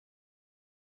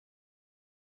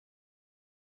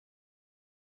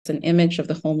an image of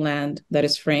the homeland that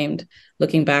is framed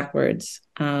looking backwards.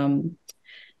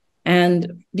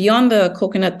 And beyond the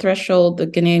coconut threshold, the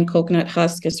Ghanaian coconut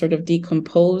husk is sort of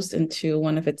decomposed into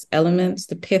one of its elements,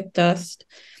 the pith dust,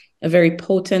 a very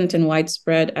potent and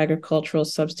widespread agricultural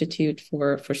substitute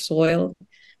for soil.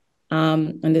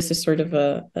 And this is sort of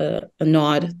a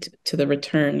nod to the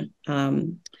return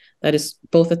that is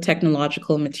both a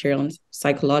technological, material, and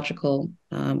psychological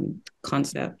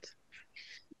concept.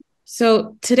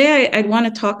 So today I'd want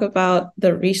to talk about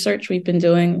the research we've been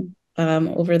doing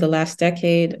over the last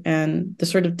decade and the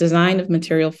sort of design of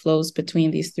material flows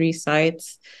between these three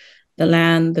sites, the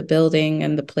land, the building,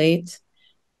 and the plate,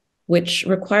 which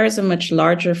requires a much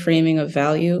larger framing of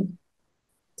value.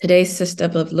 Today's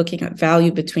system of looking at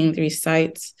value between three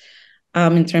sites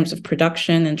in terms of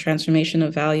production and transformation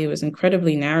of value is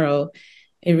incredibly narrow.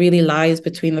 It really lies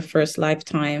between the first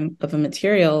lifetime of a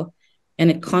material,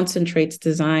 and it concentrates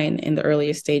design in the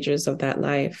earliest stages of that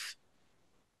life.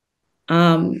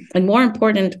 And more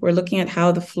important, we're looking at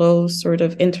how the flows sort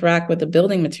of interact with the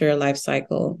building material life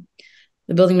cycle.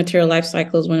 The building material life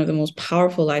cycle is one of the most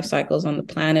powerful life cycles on the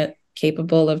planet,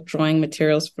 capable of drawing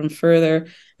materials from further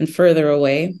and further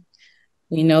away.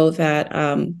 We know that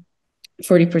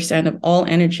 40% of all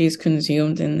energy is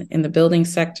consumed in the building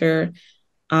sector.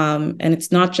 And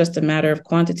it's not just a matter of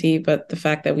quantity, but the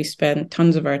fact that we spend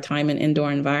tons of our time in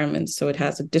indoor environments. So it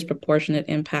has a disproportionate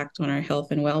impact on our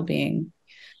health and well-being.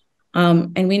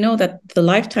 And we know that the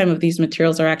lifetime of these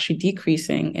materials are actually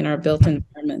decreasing in our built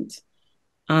environment.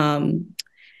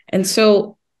 And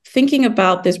so thinking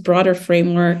about this broader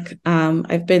framework,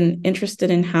 I've been interested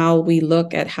in how we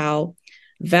look at how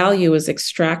value is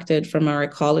extracted from our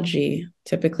ecology,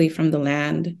 typically from the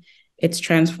land. It's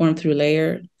transformed through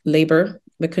labor,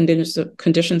 the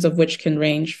conditions of which can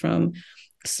range from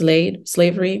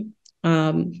slavery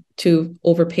to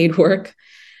overpaid work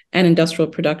and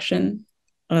industrial production.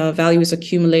 Value is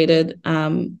accumulated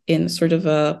in sort of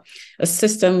a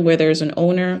system where there's an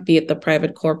owner, be it the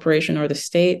private corporation or the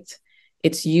state.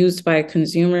 It's used by a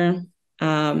consumer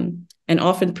and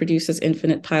often produces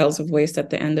infinite piles of waste at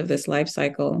the end of this life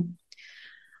cycle.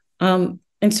 And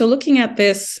so looking at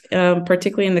this,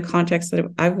 particularly in the context that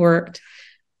I've worked,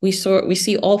 we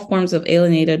see all forms of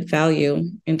alienated value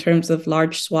in terms of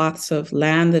large swaths of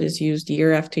land that is used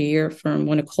year after year for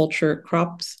monoculture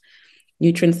crops,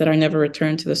 nutrients that are never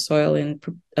returned to the soil in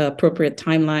appropriate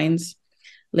timelines,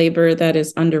 labor that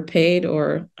is underpaid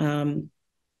or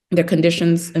their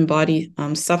conditions embody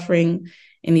suffering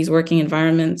in these working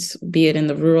environments, be it in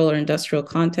the rural or industrial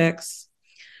context.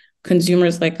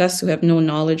 Consumers like us who have no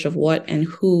knowledge of what and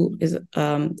who is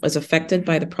affected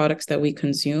by the products that we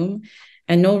consume,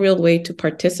 and no real way to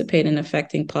participate in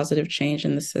affecting positive change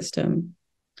in the system.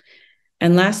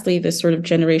 And lastly, this sort of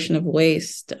generation of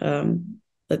waste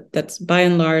that's by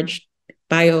and large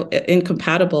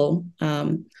incompatible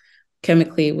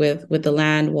chemically with the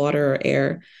land, water, or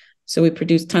air. So we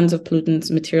produce tons of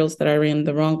pollutants, materials that are in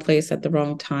the wrong place at the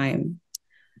wrong time.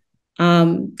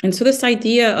 And so this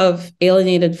idea of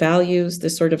alienated values,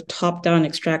 this sort of top-down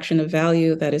extraction of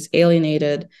value that is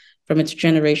alienated from its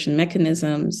generation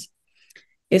mechanisms,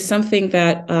 is something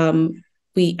that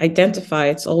we identify.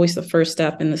 It's always the first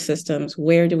step in the systems.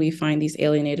 Where do we find these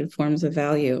alienated forms of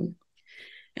value?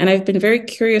 And I've been very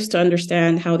curious to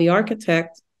understand how the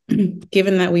architect,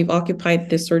 given that we've occupied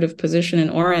this sort of position in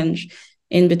orange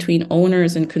in between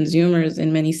owners and consumers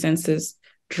in many senses,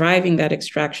 driving that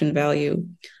extraction value,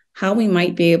 how we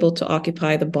might be able to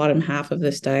occupy the bottom half of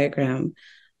this diagram,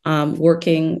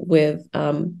 working with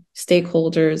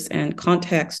stakeholders and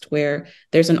context where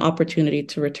there's an opportunity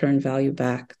to return value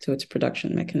back to its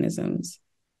production mechanisms.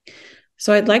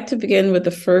 So I'd like to begin with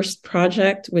the first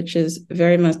project, which is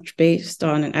very much based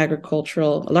on a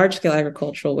large-scale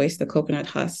agricultural waste, the coconut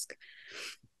husk.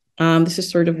 This is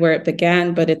sort of where it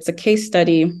began, but it's a case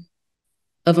study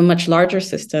of a much larger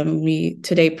system. We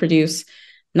today produce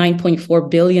 9.4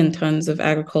 billion tons of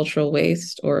agricultural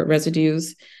waste or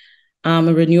residues, a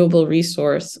renewable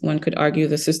resource. One could argue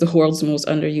this is the world's most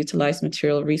underutilized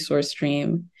material resource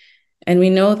stream. And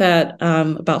we know that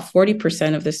about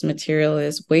 40% of this material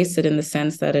is wasted in the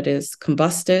sense that it is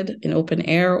combusted in open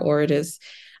air or it is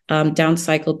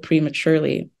downcycled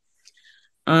prematurely.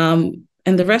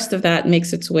 And the rest of that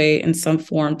makes its way in some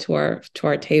form to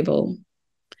our table.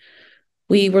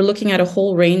 We were looking at a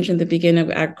whole range in the beginning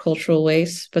of agricultural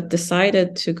waste, but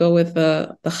decided to go with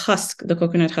the husk, the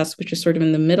coconut husk, which is sort of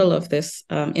in the middle of this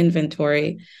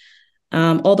inventory.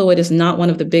 Although it is not one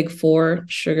of the big four,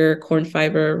 sugar, corn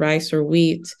fiber, rice, or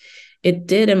wheat, it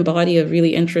did embody a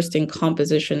really interesting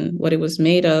composition. What it was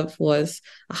made of was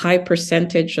a high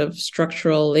percentage of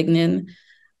structural lignin,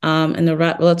 and a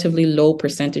relatively low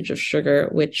percentage of sugar,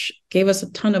 which gave us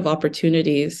a ton of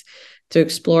opportunities to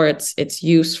explore its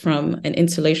use from an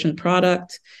insulation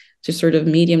product to sort of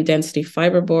medium density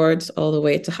fiber boards, all the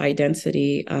way to high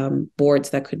density boards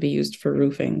that could be used for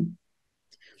roofing.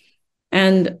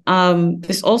 And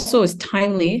this also is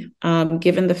timely,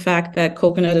 given the fact that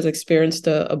coconut has experienced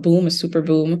a boom, a super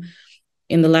boom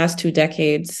in the last 2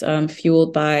 decades,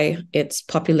 fueled by its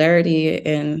popularity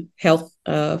in health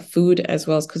food as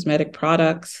well as cosmetic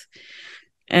products.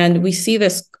 And we see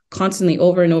this constantly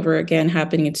over and over again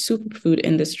happening in superfood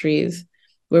industries,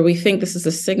 where we think this is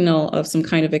a signal of some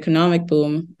kind of economic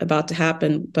boom about to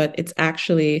happen, but it's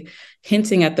actually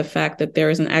hinting at the fact that there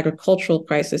is an agricultural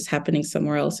crisis happening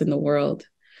somewhere else in the world.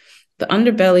 The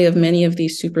underbelly of many of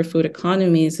these superfood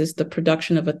economies is the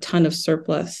production of a ton of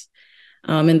surplus.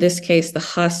 In this case, the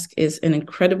husk is an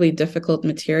incredibly difficult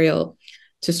material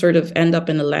to sort of end up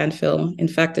in a landfill. In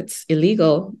fact, it's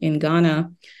illegal in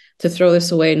Ghana to throw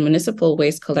this away in municipal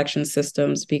waste collection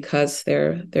systems because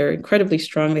they're incredibly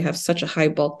strong. They have such a high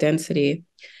bulk density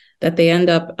that they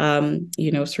end up,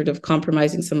 sort of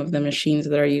compromising some of the machines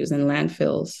that are used in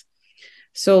landfills.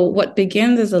 So what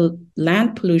begins as a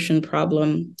land pollution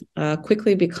problem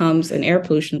quickly becomes an air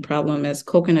pollution problem, as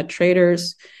coconut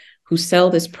traders who sell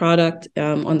this product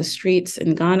on the streets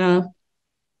in Ghana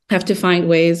have to find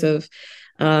ways of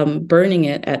burning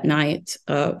it at night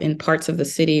in parts of the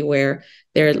city where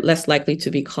they're less likely to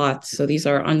be caught. So these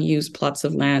are unused plots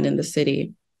of land in the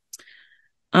city.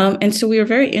 And so we were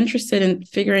very interested in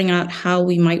figuring out how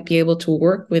we might be able to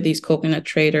work with these coconut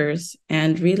traders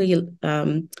and really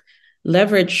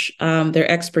leverage their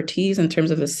expertise in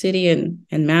terms of the city and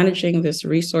managing this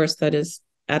resource that is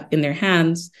in their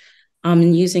hands,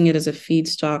 and using it as a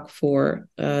feedstock for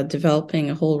developing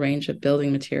a whole range of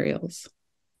building materials.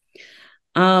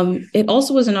 It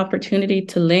also was an opportunity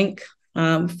to link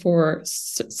for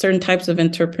certain types of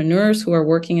entrepreneurs who are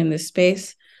working in this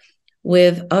space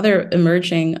with other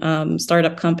emerging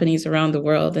startup companies around the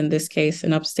world, in this case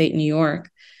in upstate New York,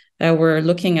 that were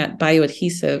looking at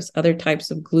bioadhesives, other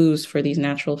types of glues for these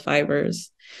natural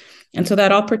fibers. And so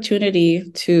that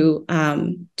opportunity to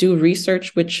do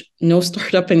research, which no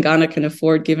startup in Ghana can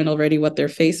afford, given already what they're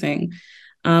facing,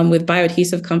 with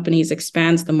bioadhesive companies,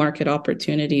 expands the market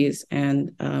opportunities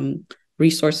and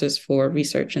resources for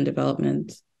research and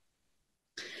development.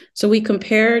 So we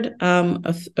compared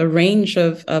a range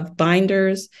of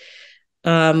binders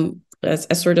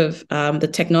as sort of the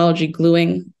technology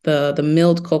gluing the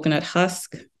milled coconut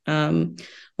husk.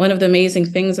 One of the amazing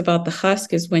things about the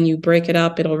husk is when you break it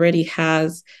up, it already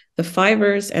has the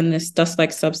fibers and this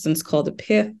dust-like substance called a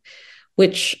pith,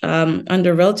 which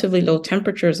under relatively low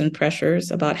temperatures and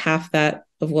pressures, about half that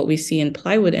of what we see in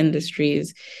plywood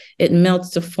industries, it melts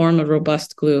to form a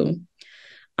robust glue.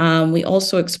 We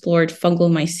also explored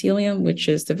fungal mycelium, which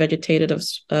is the vegetative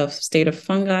state of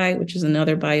fungi, which is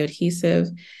another bioadhesive,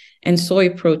 and soy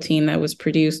protein that was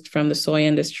produced from the soy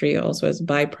industry also as a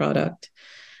byproduct.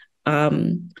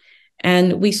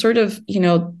 And we sort of,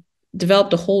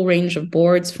 developed a whole range of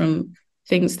boards from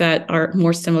things that are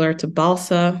more similar to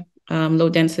balsa, low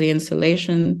density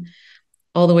insulation,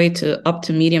 all the way to up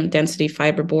to medium density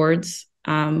fiber boards.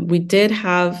 We did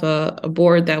have a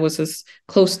board that was as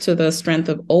close to the strength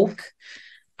of oak,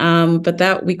 but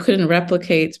that we couldn't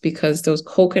replicate because those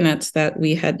coconuts that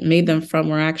we had made them from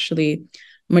were actually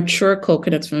mature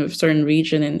coconuts from a certain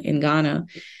region in Ghana.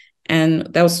 And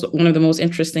that was one of the most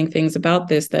interesting things about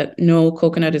this, that no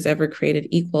coconut is ever created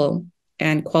equal,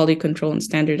 and quality control and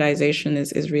standardization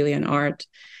is really an art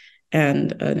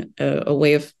and a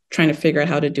way of trying to figure out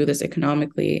how to do this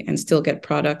economically and still get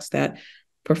products that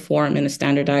perform in a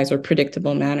standardized or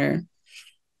predictable manner.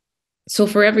 So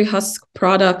for every husk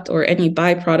product or any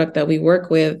byproduct that we work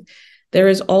with, there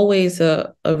is always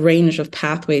a range of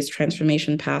pathways,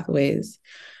 transformation pathways.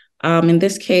 In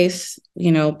this case,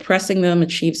 pressing them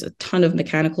achieves a ton of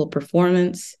mechanical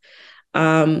performance,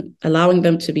 allowing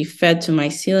them to be fed to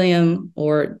mycelium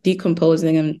or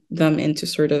decomposing them into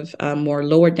sort of more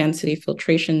lower density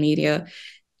filtration media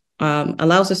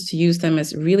allows us to use them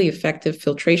as really effective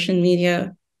filtration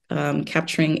media,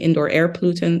 capturing indoor air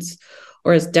pollutants,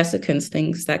 or as desiccants,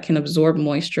 things that can absorb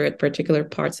moisture at particular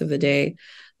parts of the day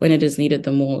when it is needed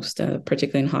the most,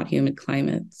 particularly in hot, humid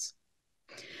climates.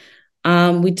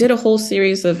 We did a whole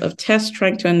series of tests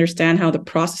trying to understand how the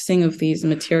processing of these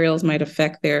materials might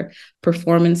affect their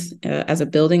performance as a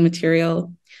building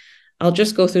material. I'll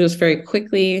just go through this very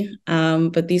quickly,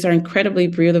 but these are incredibly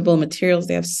breathable materials.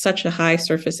 They have such a high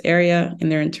surface area in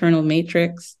their internal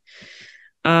matrix.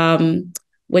 When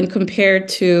compared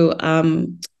to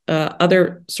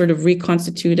other sort of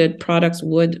reconstituted products,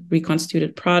 wood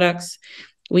reconstituted products,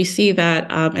 we see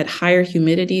that at higher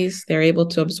humidities, they're able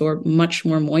to absorb much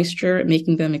more moisture,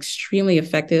 making them extremely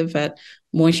effective at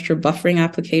moisture buffering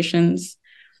applications.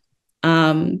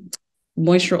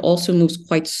 Moisture also moves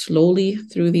quite slowly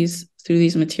through these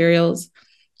materials.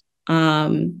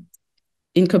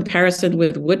 In comparison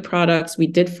with wood products, we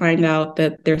did find out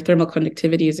that their thermal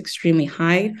conductivity is extremely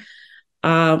high.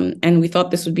 And we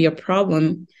thought this would be a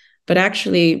problem. But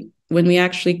actually, when we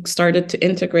actually started to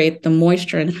integrate the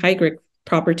moisture and hygric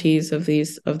properties of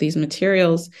these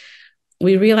materials,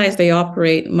 we realized they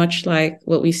operate much like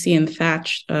what we see in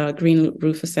thatched green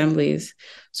roof assemblies.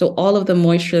 So all of the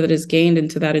moisture that is gained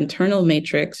into that internal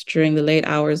matrix during the late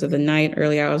hours of the night,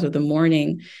 early hours of the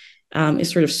morning, is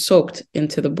sort of soaked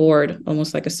into the board,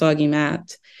 almost like a soggy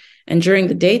mat. And during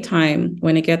the daytime,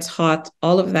 when it gets hot,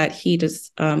 all of that heat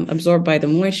is absorbed by the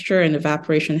moisture and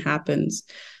evaporation happens.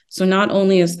 So not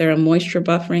only is there a moisture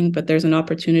buffering, but there's an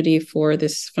opportunity for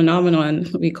this phenomenon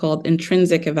we call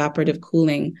intrinsic evaporative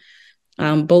cooling,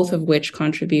 both of which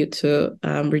contribute to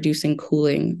reducing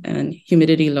cooling and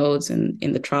humidity loads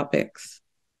in the tropics.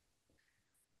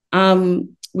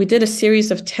 We did a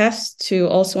series of tests to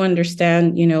also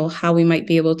understand, how we might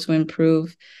be able to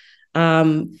improve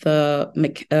the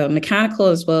mechanical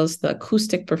as well as the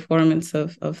acoustic performance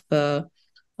of the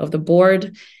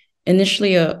board.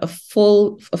 Initially, a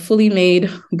fully made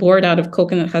board out of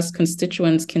coconut husk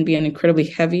constituents can be an incredibly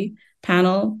heavy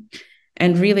panel.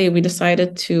 And really, we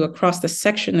decided to, across the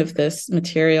section of this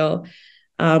material,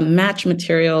 match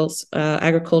materials,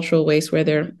 agricultural waste where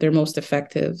they're most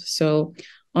effective. So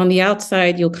on the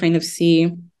outside, you'll kind of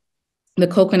see the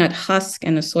coconut husk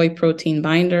and the soy protein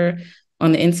binder.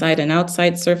 On the inside and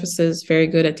outside surfaces, very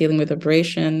good at dealing with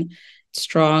abrasion,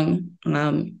 strong,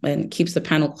 and keeps the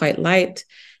panel quite light.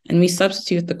 And we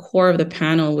substitute the core of the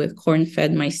panel with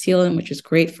corn-fed mycelium, which is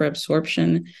great for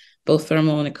absorption, both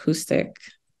thermal and acoustic.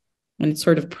 And it's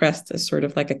sort of pressed as sort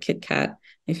of like a Kit Kat,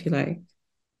 if you like.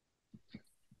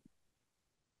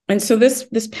 And so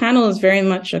this panel is very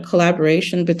much a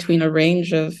collaboration between a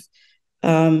range of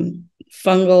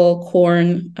fungal,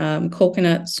 corn,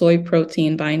 coconut, soy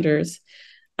protein binders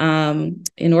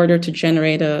in order to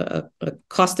generate a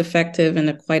cost-effective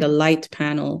and quite a light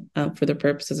panel for the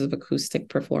purposes of acoustic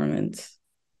performance.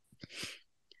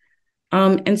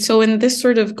 And so in this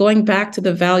sort of going back to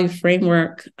the value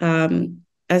framework,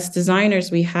 as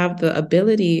designers, we have the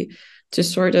ability to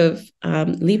sort of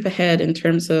leap ahead in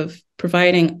terms of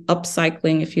providing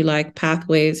upcycling, if you like,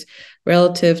 pathways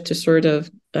relative to sort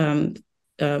of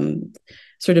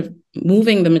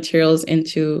moving the materials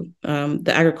into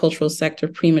the agricultural sector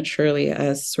prematurely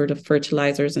as sort of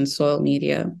fertilizers and soil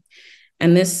media.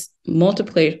 And this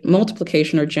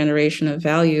multiplication or generation of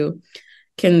value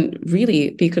can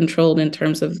really be controlled in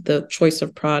terms of the choice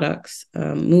of products.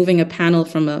 Moving a panel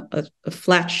from a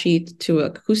flat sheet to an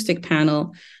acoustic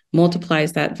panel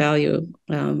multiplies that value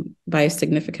by a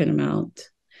significant amount.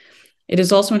 It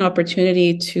is also an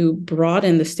opportunity to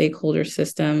broaden the stakeholder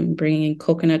system, bringing in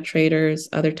coconut traders,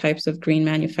 other types of green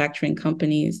manufacturing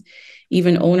companies,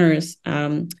 even owners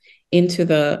into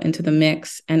the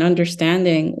mix, and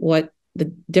understanding what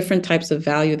the different types of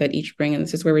value that each bring. And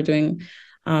this is where we're doing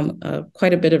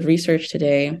quite a bit of research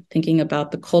today, thinking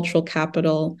about the cultural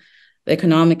capital, the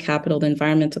economic capital, the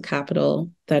environmental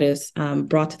capital that is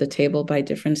brought to the table by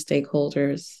different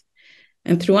stakeholders.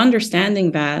 And through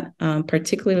understanding that,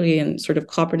 particularly in sort of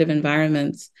cooperative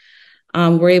environments,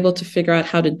 we're able to figure out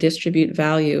how to distribute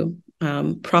value,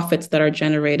 profits that are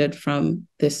generated from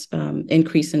this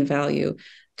increase in value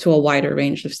to a wider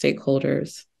range of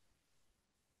stakeholders.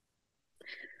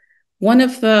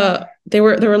 There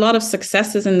were a lot of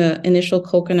successes in the initial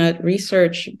coconut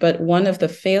research, but one of the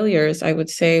failures, I would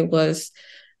say, was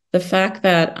the fact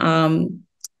that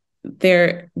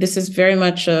this is very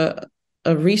much a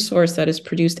resource that is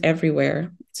produced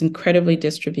everywhere. It's incredibly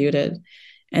distributed.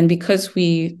 And because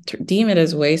we deem it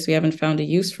as waste, we haven't found a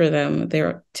use for them.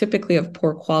 They're typically of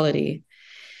poor quality.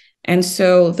 And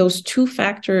so those two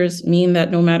factors mean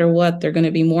that no matter what, they're going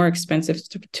to be more expensive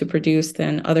to produce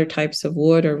than other types of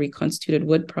wood or reconstituted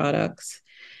wood products.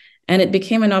 And it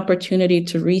became an opportunity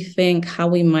to rethink how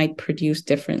we might produce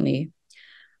differently.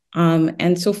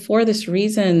 And so for this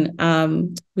reason,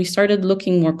 we started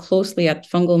looking more closely at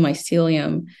fungal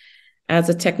mycelium as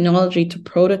a technology to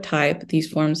prototype these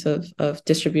forms of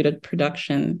distributed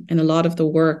production. And a lot of the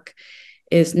work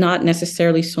is not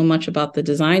necessarily so much about the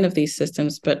design of these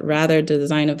systems, but rather the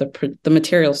design of the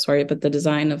materials, but the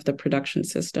design of the production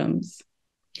systems.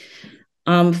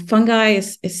 Fungi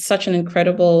is such an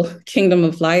incredible kingdom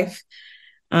of life.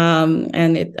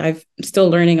 And I'm still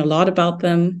learning a lot about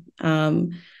them.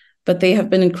 But they have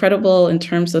been incredible in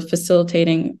terms of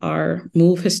facilitating our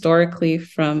move historically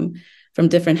from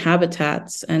different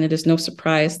habitats. And it is no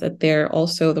surprise that they're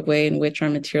also the way in which our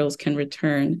materials can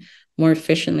return more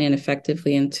efficiently and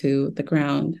effectively into the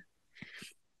ground.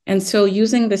 And so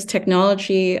using this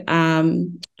technology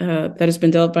that has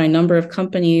been developed by a number of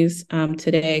companies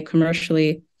today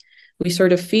commercially, we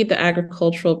sort of feed the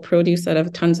agricultural produce that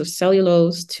have tons of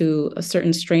cellulose to a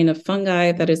certain strain of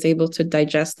fungi that is able to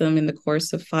digest them in the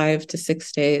course of 5 to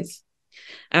 6 days,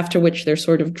 after which they're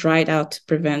sort of dried out to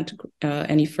prevent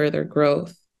any further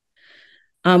growth.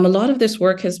 A lot of this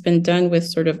work has been done with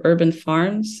sort of urban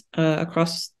farms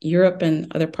across Europe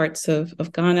and other parts of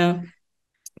Ghana,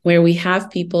 where we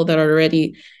have people that are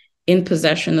already in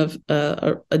possession of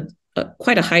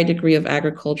quite a high degree of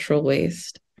agricultural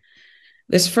waste.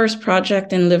 This first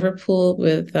project in Liverpool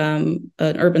with an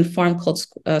urban farm called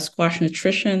Squash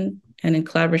Nutrition, and in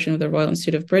collaboration with the Royal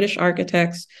Institute of British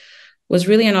Architects, was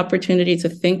really an opportunity to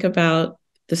think about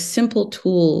the simple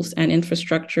tools and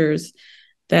infrastructures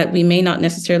that we may not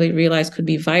necessarily realize could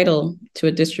be vital to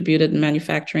a distributed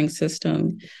manufacturing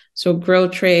system. So grow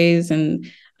trays and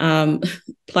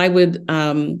plywood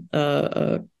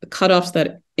cutoffs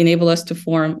that enable us to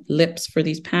form lips for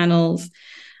these panels.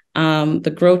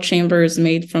 The grow chamber is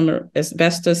made from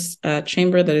asbestos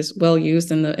chamber that is well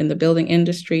used in the building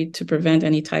industry to prevent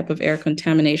any type of air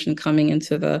contamination coming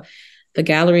into the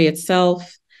gallery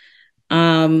itself.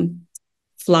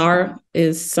 Flour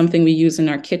is something we use in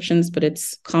our kitchens, but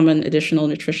it's common additional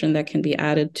nutrition that can be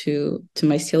added to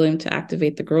mycelium to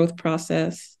activate the growth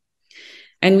process.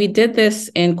 And we did this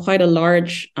in quite a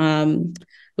large,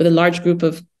 with a large group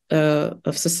of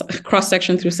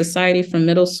cross-section through society, from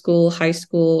middle school, high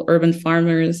school, urban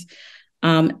farmers,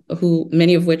 who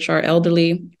many of which are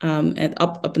elderly, and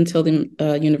up until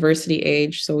the university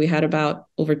age. So we had about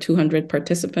over 200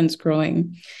 participants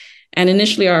growing. And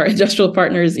initially our industrial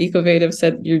partners, Ecovative,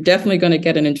 said, you're definitely going to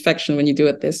get an infection when you do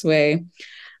it this way.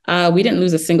 We didn't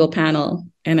lose a single panel.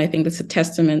 And I think that's a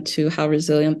testament to how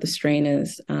resilient the strain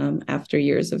is after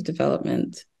years of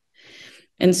development.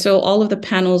 And so all of the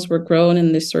panels were grown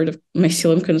in this sort of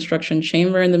mycelium construction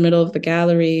chamber in the middle of the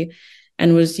gallery,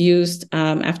 and was used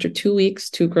after 2 weeks,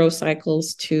 2 grow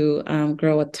cycles, to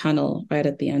grow a tunnel right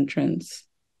at the entrance.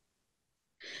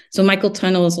 So Michael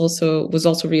Tunnel was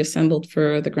also reassembled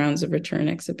for the Grounds of Return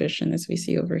exhibition, as we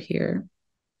see over here.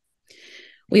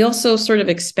 We also sort of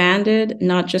expanded,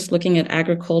 not just looking at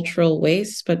agricultural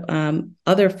waste, but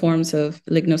other forms of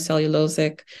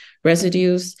lignocellulosic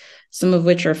residues, some of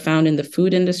which are found in the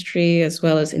food industry, as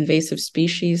well as invasive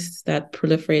species that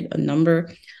proliferate a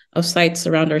number of sites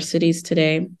around our cities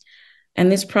today.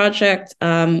 And this project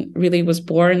really was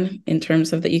born in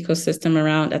terms of the ecosystem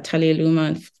around Atelier Luma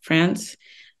in France,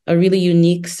 a really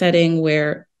unique setting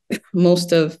where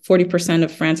most of 40%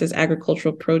 of France's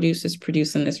agricultural produce is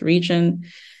produced in this region.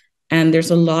 And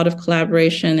there's a lot of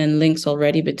collaboration and links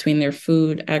already between their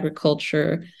food,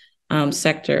 agriculture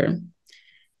sector.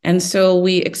 And so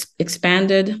we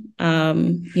expanded,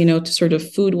 to sort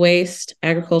of food waste,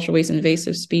 agricultural waste,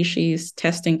 invasive species,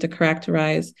 testing to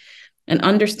characterize and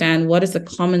understand what is the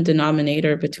common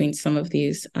denominator between some of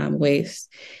these wastes.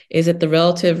 Is it the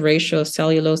relative ratio of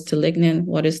cellulose to lignin?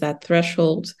 What is that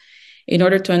threshold? In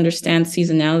order to understand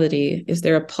seasonality, is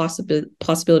there a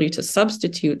possibility to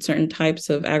substitute certain types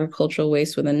of agricultural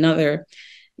waste with another,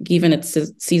 given its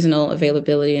seasonal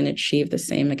availability, and achieve the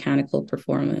same mechanical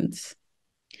performance?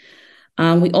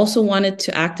 We also wanted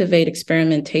to activate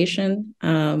experimentation,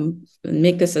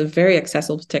 make this a very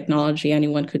accessible technology.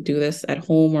 Anyone could do this at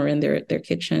home or in their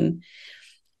kitchen.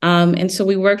 And so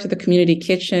we worked with the community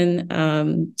kitchen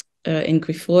in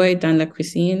Griffoy, dans la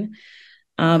cuisine.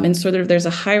 And sort of there's a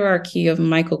hierarchy of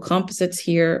micro-composites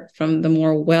here, from the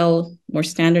more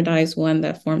standardized one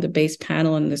that form the base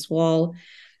panel in this wall,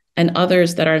 and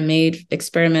others that are made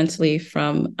experimentally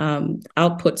from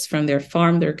outputs from their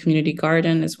farm, their community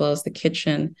garden, as well as the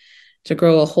kitchen, to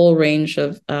grow a whole range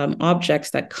of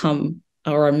objects that come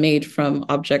or are made from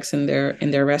objects in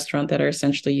their restaurant that are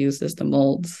essentially used as the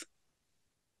molds.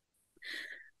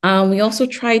 We also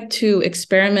tried to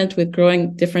experiment with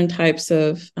growing different types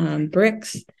of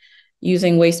bricks,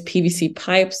 using waste PVC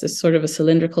pipes, this sort of a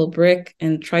cylindrical brick,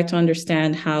 and try to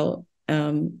understand how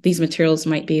these materials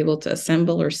might be able to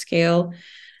assemble or scale.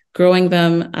 Growing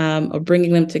them or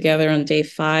bringing them together on day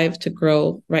 5 to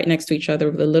grow right next to each other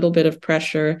with a little bit of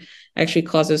pressure actually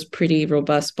causes pretty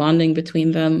robust bonding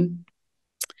between them.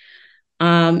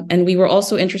 And we were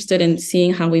also interested in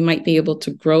seeing how we might be able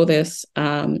to grow this,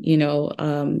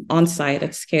 on site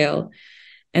at scale.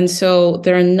 And so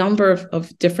there are a number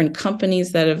of different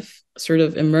companies that have sort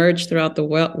of emerged throughout the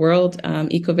world.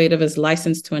 Ecovative is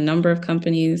licensed to a number of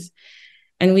companies.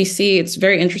 And we see it's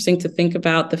very interesting to think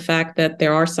about the fact that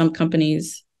there are some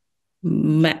companies,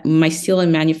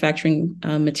 mycelium manufacturing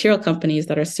material companies,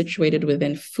 that are situated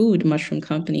within food mushroom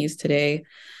companies today,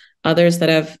 others that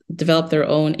have developed their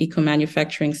own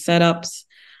eco-manufacturing setups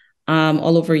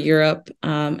all over Europe,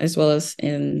 as well as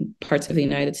in parts of the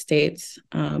United States.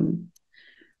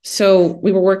 So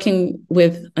we were working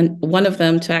with one of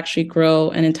them to actually grow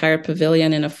an entire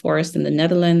pavilion in a forest in the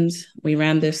Netherlands. We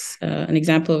ran this, an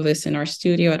example of this in our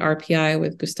studio at RPI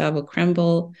with Gustavo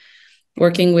Krembel,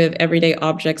 working with everyday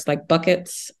objects like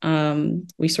buckets.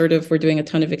 We sort of were doing a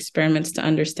ton of experiments to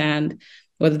understand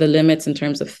what are the limits in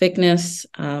terms of thickness,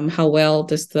 how well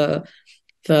does the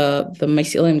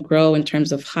mycelium grow in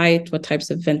terms of height, what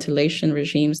types of ventilation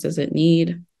regimes does it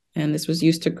need? And this was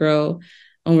used to grow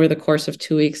over the course of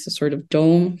 2 weeks, a sort of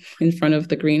dome in front of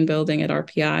the green building at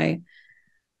RPI.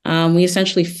 We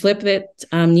essentially flipped it,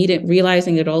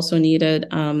 realizing it also needed,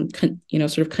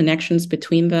 sort of connections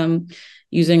between them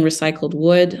using recycled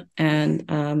wood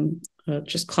and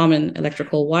just common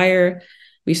electrical wire.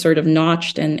 We sort of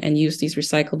notched and used these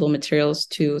recyclable materials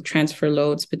to transfer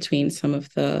loads between some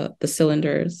of the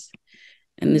cylinders.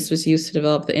 And this was used to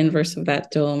develop the inverse of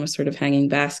that dome, a sort of hanging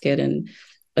basket and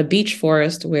a beech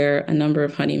forest where a number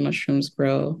of honey mushrooms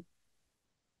grow.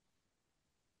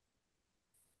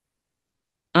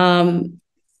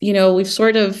 We've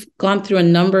sort of gone through a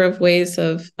number of ways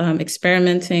of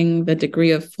experimenting the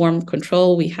degree of form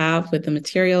control we have with the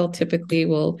material. Typically,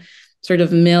 we'll sort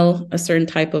of mill a certain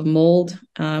type of mold,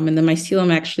 and the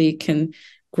mycelium actually can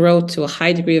grow to a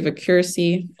high degree of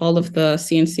accuracy. All of the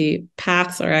CNC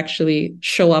paths are actually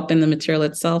show up in the material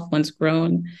itself once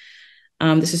grown.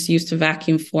 This is used to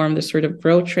vacuum form the sort of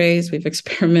grow trays we've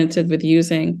experimented with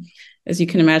using. As you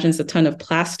can imagine, it's a ton of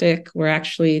plastic. We're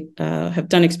actually have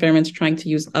done experiments trying to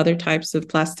use other types of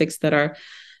plastics that are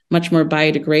much more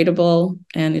biodegradable.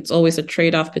 And it's always a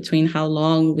trade-off between how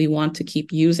long we want to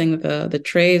keep using the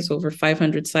trays over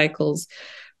 500 cycles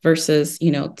versus,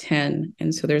 10.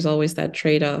 And so there's always that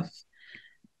trade-off.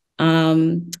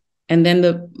 And then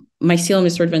the mycelium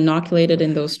is sort of inoculated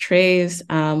in those trays.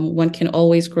 One can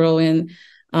always grow in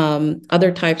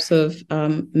other types of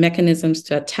mechanisms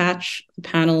to attach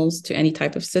panels to any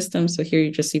type of system. So here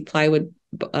you just see plywood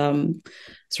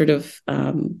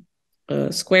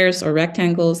squares or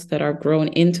rectangles that are grown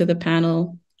into the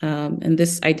panel. And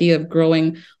this idea of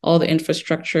growing all the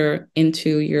infrastructure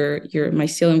into your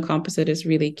mycelium composite is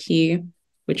really key,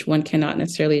 which one cannot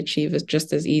necessarily achieve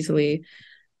just as easily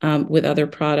with other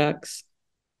products.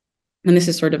 And this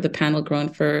is sort of the panel grown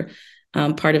for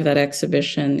part of that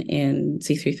exhibition in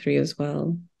C33 as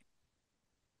well.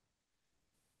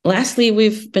 Lastly,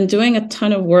 we've been doing a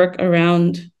ton of work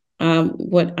around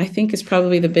what I think is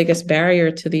probably the biggest barrier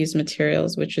to these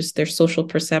materials, which is their social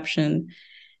perception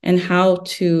and how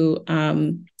to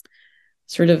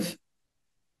sort of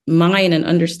mine and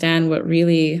understand what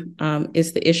really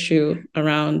is the issue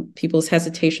around people's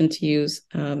hesitation to use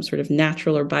sort of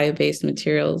natural or bio-based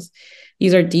materials.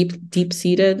 These are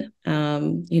deep-seated,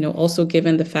 also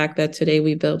given the fact that today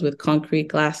we build with concrete,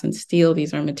 glass, and steel.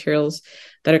 These are materials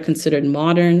that are considered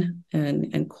modern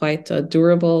and quite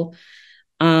durable.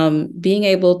 Being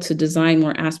able to design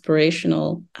more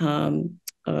aspirational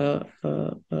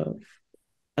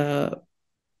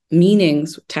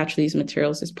meanings attached to these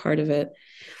materials is part of it.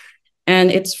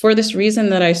 And it's for this reason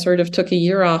that I sort of took a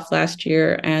year off last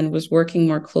year and was working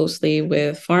more closely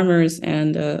with farmers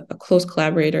and a close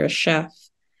collaborator, a chef,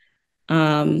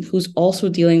 who's also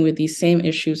dealing with these same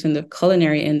issues in the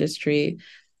culinary industry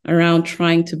around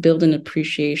trying to build an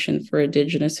appreciation for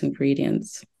indigenous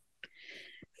ingredients.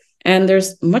 And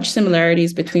there's much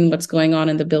similarities between what's going on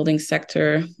in the building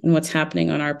sector and what's happening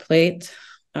on our plate.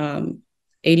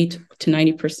 80 to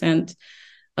 90%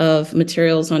 of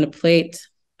materials on a plate,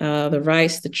 the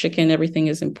rice, the chicken, everything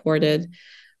is imported.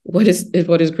 What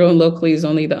is grown locally is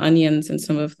only the onions and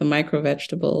some of the micro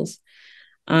vegetables.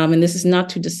 And this is not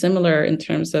too dissimilar in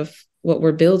terms of what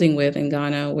we're building with in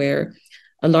Ghana, where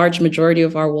a large majority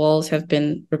of our walls have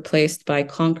been replaced by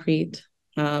concrete.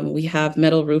 We have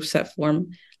metal roofs that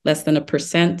form less than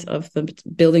 1% of the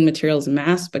building materials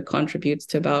mass, but contributes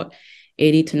to about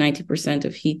 80 to 90%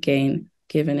 of heat gain,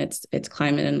 given its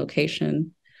climate and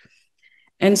location.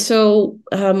 And so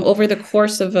over the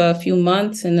course of a few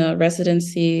months in a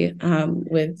residency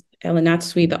with Ellen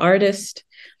Natsui, the artist,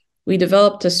 we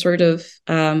developed a sort of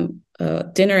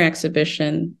dinner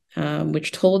exhibition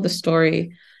which told the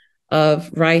story of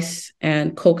rice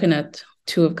and coconut,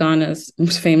 two of Ghana's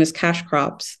most famous cash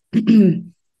crops.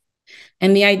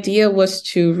 And the idea was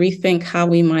to rethink how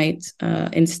we might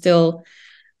instill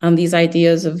these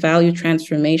ideas of value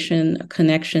transformation, a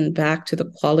connection back to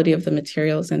the quality of the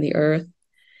materials and the earth,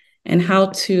 and how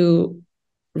to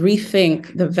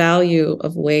rethink the value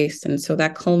of waste. And so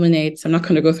that culminates, I'm not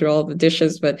going to go through all the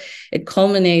dishes, but it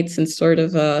culminates in sort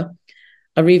of a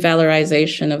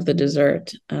revalorization of the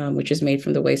dessert, which is made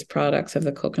from the waste products of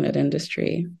the coconut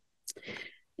industry.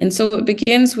 And so it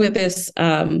begins with this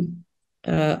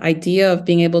idea of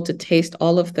being able to taste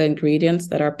all of the ingredients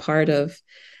that are part of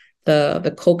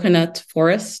the coconut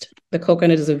forest. The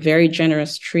coconut is a very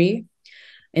generous tree,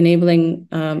 enabling,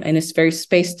 and it's very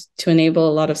spaced to enable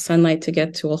a lot of sunlight to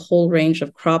get to a whole range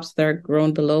of crops that are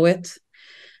grown below it.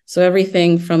 So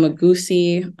everything from a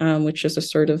goosey, which is a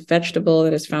sort of vegetable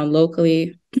that is found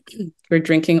locally. We're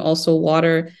drinking also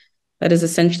water that has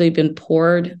essentially been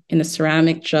poured in a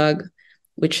ceramic jug,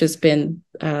 which has been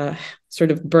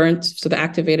sort of burnt. So the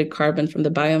activated carbon from the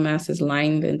biomass is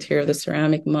lining the interior of the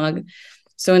ceramic mug.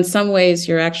 So in some ways,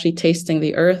 you're actually tasting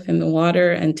the earth and the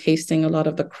water and tasting a lot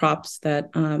of the crops that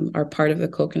are part of the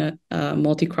coconut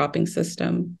multi-cropping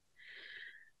system.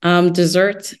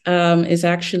 Dessert is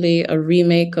actually a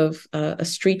remake of a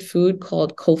street food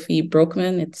called Kofi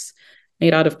Brokman. It's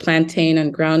made out of plantain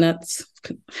and groundnuts,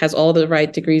 has all the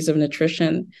right degrees of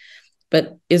nutrition,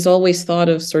 but is always thought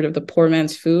of sort of the poor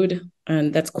man's food.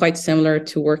 And that's quite similar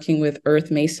to working with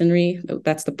earth masonry.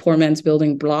 That's the poor man's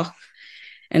building block.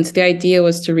 And so the idea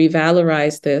was to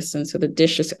revalorize this. And so the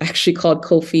dish is actually called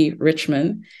Kofi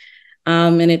Richmond.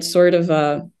 And it's sort of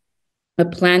a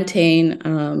plantain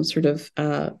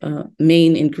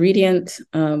main ingredient.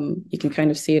 You can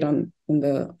kind of see it in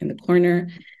the corner.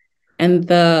 And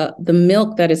the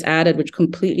milk that is added, which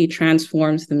completely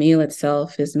transforms the meal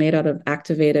itself, is made out of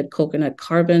activated coconut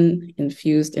carbon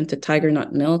infused into tiger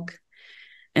nut milk.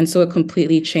 And so it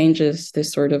completely changes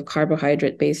this sort of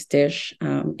carbohydrate-based dish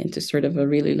into sort of a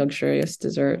really luxurious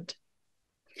dessert.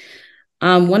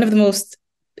 One of the most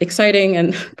exciting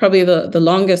and probably the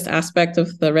longest aspect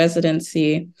of the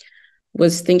residency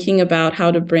was thinking about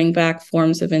how to bring back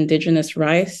forms of indigenous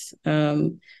rice.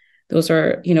 Those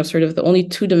are, sort of the only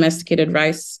two domesticated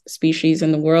rice species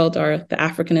in the world are the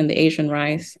African and the Asian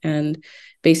rice. And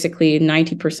basically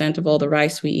 90% of all the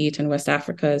rice we eat in West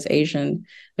Africa is Asian.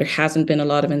 There hasn't been a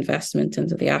lot of investment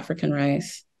into the African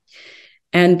rice.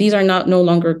 And these are no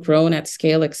longer grown at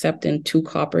scale except in 2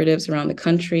 cooperatives around the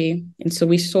country. And so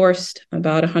we sourced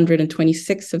about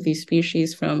 126 of these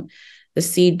species from the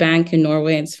seed bank in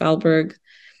Norway and Svalbard.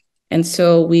 And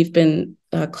so we've been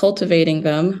cultivating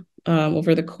them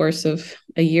over the course of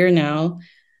a year now.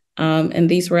 And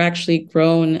these were actually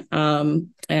grown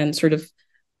and sort of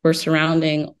were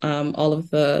surrounding all of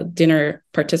the dinner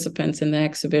participants in the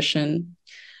exhibition.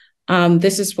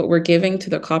 This is what we're giving to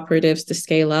the cooperatives to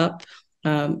scale up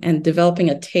and developing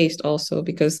a taste also,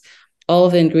 because all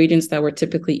of the ingredients that were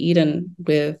typically eaten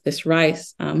with this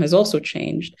rice has also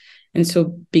changed. And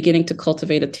so beginning to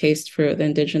cultivate a taste for the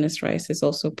indigenous rice is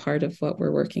also part of what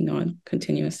we're working on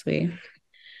continuously.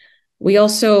 We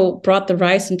also brought the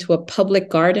rice into a public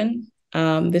garden.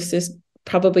 This is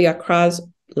probably Accra's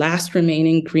last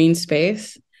remaining green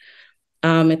space.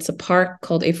 It's a park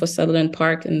called Afo Sutherland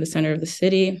Park in the center of the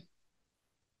city.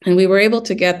 And we were able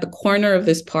to get the corner of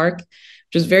this park,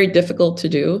 which is very difficult to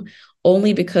do,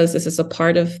 only because this is a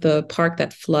part of the park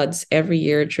that floods every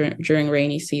year during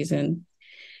rainy season.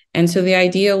 And so the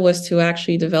idea was to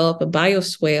actually develop a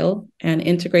bioswale and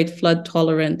integrate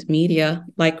flood-tolerant media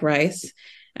like rice.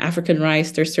 African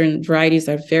rice, there's certain varieties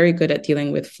that are very good at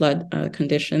dealing with flood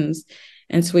conditions.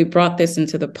 And so we brought this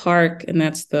into the park, and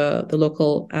that's the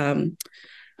local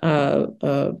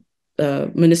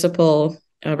municipal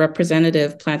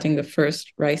representative planting the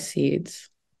first rice seeds.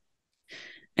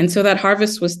 And so that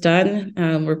harvest was done.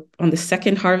 We're on the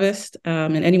second harvest,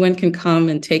 and anyone can come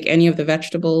and take any of the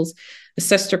vegetables. The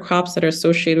sister crops that are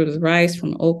associated with rice,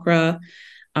 from okra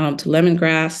to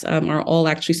lemongrass, are all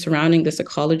actually surrounding this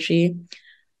ecology.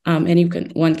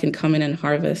 One can come in and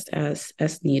harvest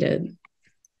as needed.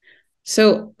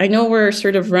 So I know we're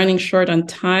sort of running short on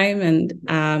time,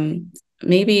 and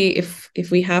maybe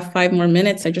if we have 5 more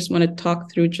minutes, I just want to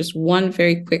talk through just one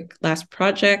very quick last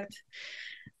project,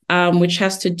 which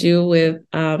has to do with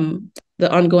the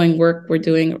ongoing work we're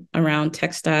doing around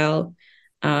textile,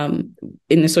 in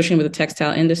association with the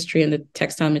textile industry and the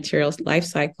textile materials life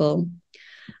cycle,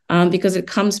 because it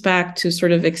comes back to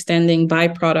sort of extending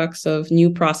byproducts of new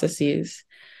processes.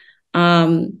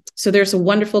 So there's a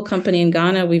wonderful company in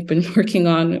Ghana we've been working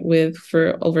on with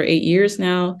for over 8 years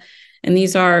now. And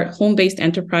these are home-based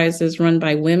enterprises run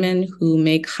by women who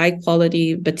make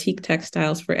high-quality batik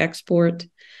textiles for export.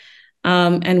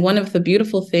 And one of the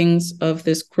beautiful things of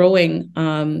this growing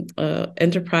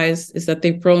enterprise is that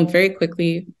they've grown very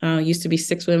quickly. Used to be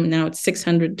 6 women, now it's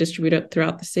 600 distributed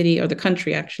throughout the city or the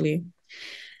country, actually.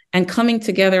 And coming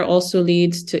together also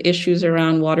leads to issues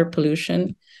around water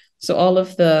pollution. So all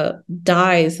of the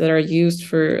dyes that are used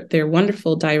for their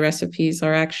wonderful dye recipes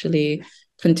are actually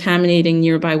contaminating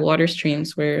nearby water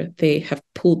streams where they have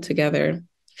pooled together.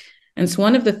 And so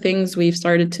one of the things we've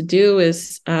started to do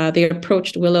is they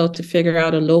approached Willow to figure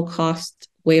out a low cost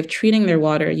way of treating their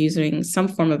water using some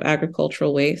form of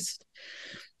agricultural waste.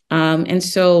 And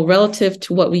so relative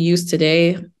to what we use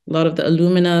today, a lot of the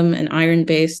aluminum and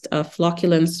iron-based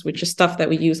flocculants, which is stuff that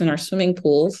we use in our swimming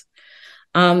pools,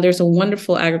 there's a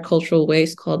wonderful agricultural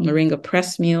waste called moringa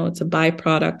press meal. It's a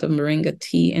byproduct of moringa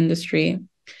tea industry.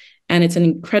 And it's an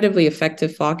incredibly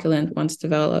effective flocculant once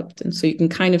developed. And so you can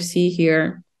kind of see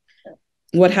here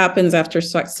what happens after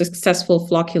successful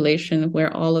flocculation,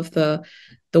 where all of the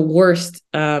worst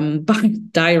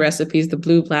dye recipes, the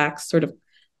blue blacks, sort of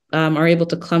are able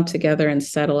to clump together and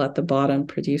settle at the bottom,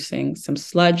 producing some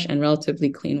sludge and relatively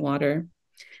clean water.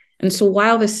 And so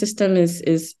while this system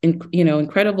is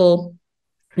incredible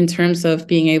in terms of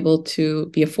being able to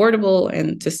be affordable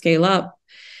and to scale up,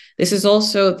 this is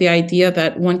also the idea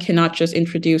that one cannot just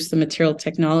introduce the material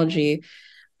technology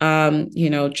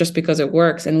just because it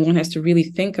works. And one has to really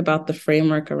think about the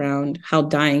framework around how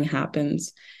dyeing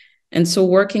happens. And so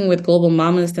working with global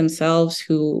mamas themselves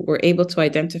who were able to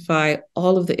identify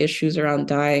all of the issues around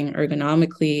dyeing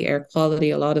ergonomically, air quality,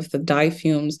 a lot of the dye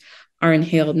fumes are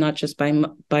inhaled not just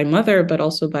by mother, but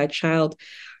also by child,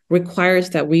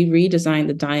 requires that we redesign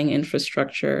the dyeing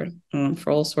infrastructure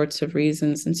for all sorts of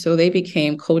reasons. And so they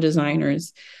became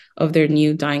co-designers of their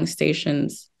new dyeing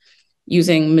stations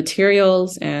using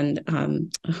materials and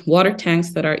water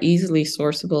tanks that are easily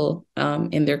sourceable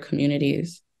in their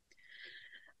communities.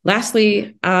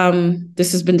 Lastly,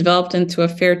 this has been developed into a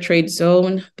fair trade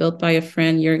zone built by a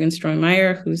friend, Jürgen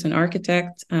Strohmeyer, who's an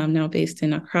architect now based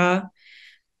in Accra.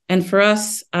 And for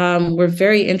us, we're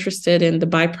very interested in the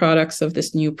byproducts of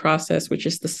this new process, which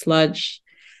is the sludge.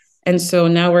 And so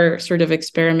now we're sort of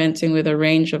experimenting with a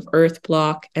range of earth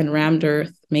block and rammed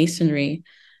earth masonry,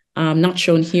 not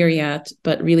shown here yet,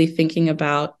 but really thinking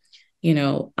about,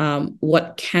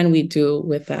 what can we do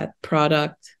with that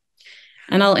product?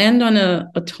 And I'll end on a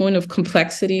tone of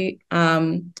complexity.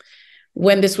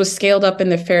 When this was scaled up in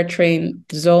the fair trade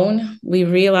zone, we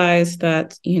realized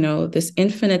that, this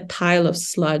infinite pile of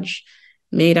sludge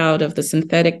made out of the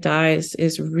synthetic dyes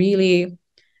is really,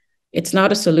 it's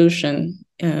not a solution.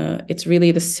 It's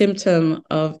really the symptom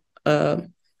of a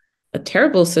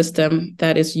terrible system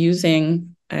that is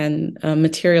using and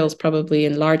materials probably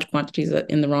in large quantities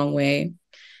in the wrong way.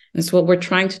 And so what we're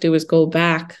trying to do is go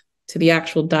back to the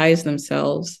actual dyes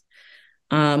themselves,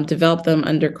 develop them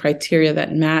under criteria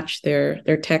that match their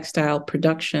textile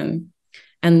production,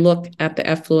 and look at the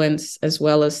effluents as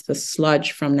well as the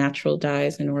sludge from natural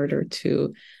dyes in order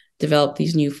to develop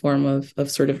these new form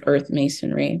of sort of earth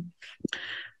masonry.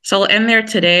 So I'll end there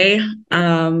today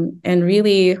and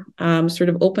really sort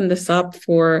of open this up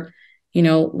for,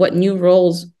 what new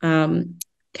roles can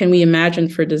we imagine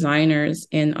for designers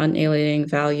in unalienating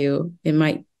value? It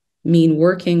might mean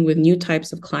working with new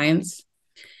types of clients.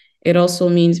 It also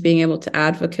means being able to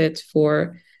advocate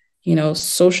for,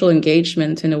 social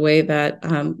engagement in a way that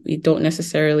we don't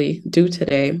necessarily do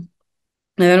today. And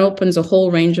that opens a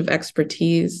whole range of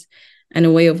expertise and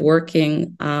a way of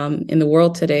working in the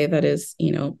world today that is,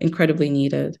 incredibly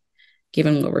needed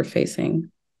given what we're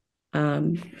facing.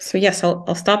 So yes,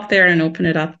 I'll stop there and open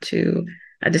it up to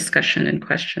a discussion and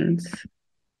questions.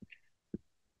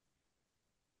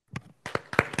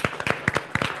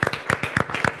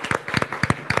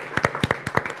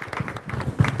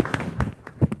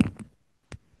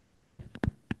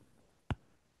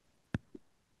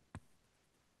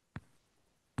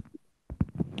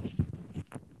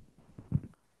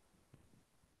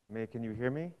 May, can you hear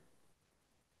me?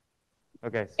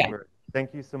 Okay, Yeah. super.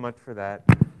 Thank you so much for that.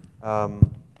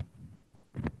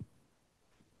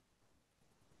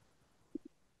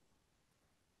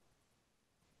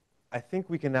 I think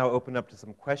we can now open up to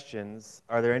some questions.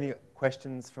 Are there any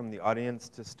questions from the audience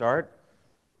to start?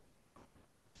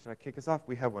 Should I kick us off?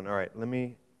 We have one. All right, let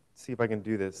me see if I can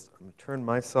do this. I'm going to turn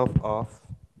myself off.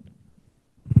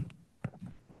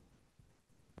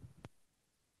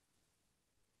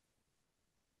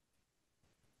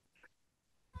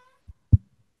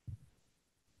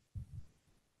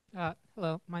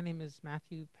 Hello, my name is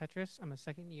Matthew Petrus. I'm a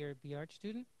second-year B.Art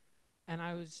student, and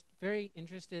I was very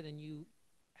interested in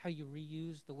how you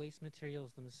reuse the waste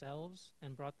materials themselves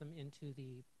and brought them into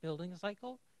the building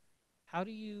cycle. how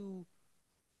do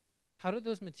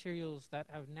those materials that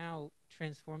have now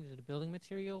transformed into building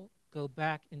material go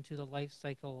back into the life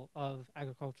cycle of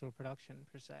agricultural production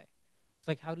per se? It's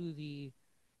like, how do the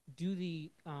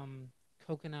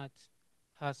coconut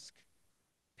husk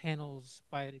panels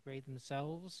biodegrade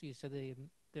themselves? You said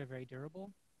they're very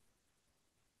durable.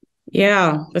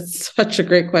 Yeah, that's such a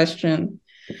great question.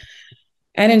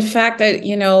 And in fact,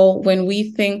 when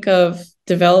we think of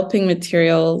developing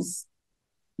materials,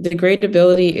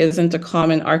 degradability isn't a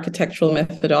common architectural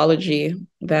methodology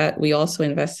that we also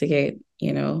investigate.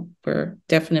 We're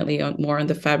definitely more on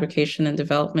the fabrication and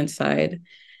development side.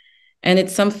 And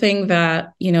it's something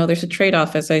that, there's a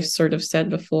trade-off, as I sort of said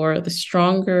before. The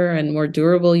stronger and more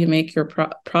durable you make your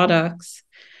products,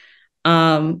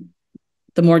 um,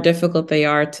 the more difficult they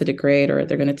are to degrade, or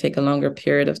they're going to take a longer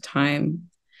period of time.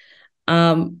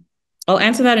 I'll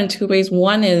answer that in two ways.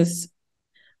 One is,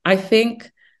 I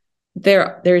think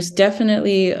there's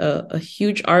definitely a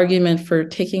huge argument for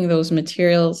taking those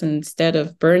materials, and instead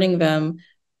of burning them,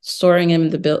 storing them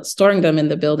in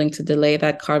the building to delay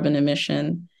that carbon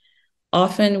emission.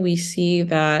 Often we see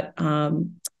that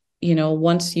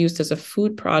once used as a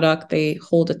food product, they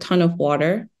hold a ton of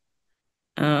water.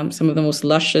 Some of the most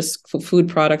luscious food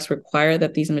products require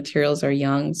that these materials are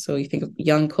young. So you think of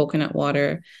young coconut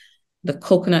water. The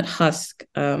coconut husk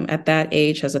at that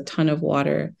age has a ton of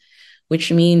water,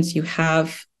 which means you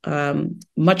have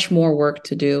much more work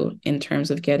to do in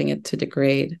terms of getting it to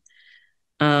degrade,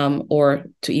 or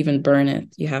to even burn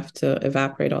it. You have to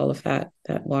evaporate all of that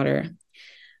water.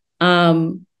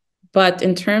 But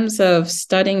in terms of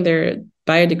studying their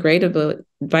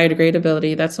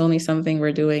biodegradability, that's only something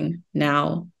we're doing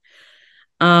now.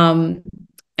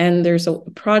 And there's a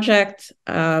project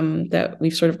that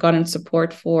we've sort of gotten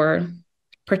support for,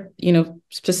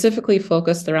 specifically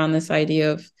focused around this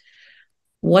idea of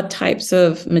what types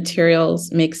of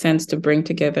materials make sense to bring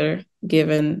together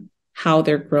given how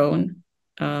they're grown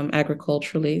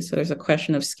agriculturally. So there's a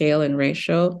question of scale and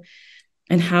ratio,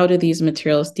 and how do these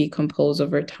materials decompose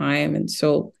over time? And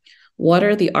so what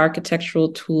are the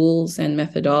architectural tools and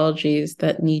methodologies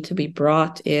that need to be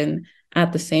brought in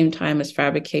at the same time as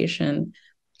fabrication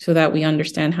so that we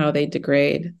understand how they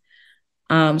degrade?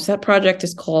 So that project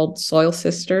is called Soil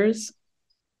Sisters.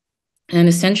 And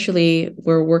essentially,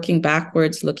 we're working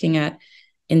backwards, looking at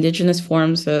indigenous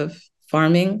forms of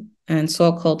farming and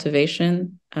soil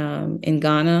cultivation in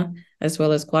Ghana, as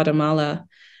well as Guatemala,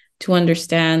 to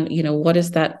understand, what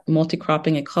is that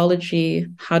multi-cropping ecology?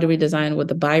 How do we design with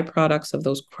the byproducts of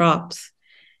those crops?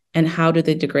 And how do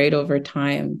they degrade over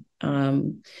time?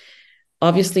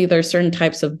 Obviously, there are certain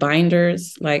types of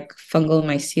binders like fungal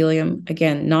mycelium,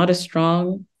 again, not as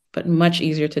strong, but much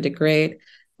easier to degrade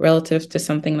relative to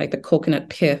something like the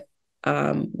coconut pith,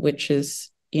 which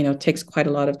is, takes quite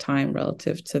a lot of time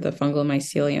relative to the fungal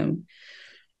mycelium.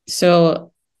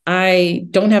 So I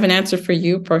don't have an answer for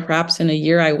you. Perhaps in a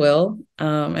year I will,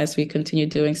 as we continue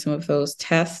doing some of those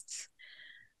tests.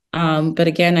 But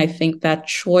again, I think that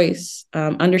choice,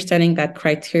 understanding that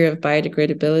criteria of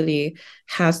biodegradability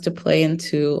has to play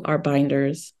into our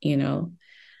binders,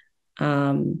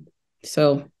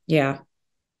 So yeah,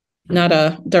 not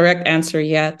a direct answer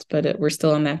yet, but we're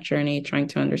still on that journey trying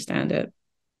to understand it.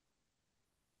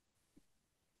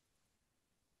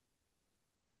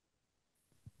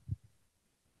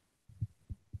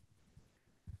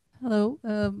 Hello,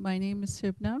 my name is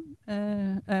Shebnem.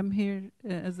 I'm here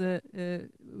as a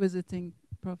visiting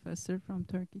professor from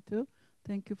Turkey too.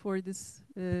 Thank you for this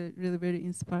really very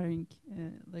inspiring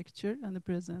lecture and the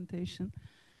presentation.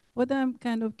 What I'm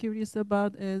kind of curious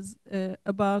about is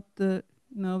about the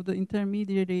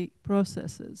intermediary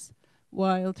processes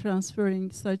while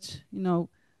transferring such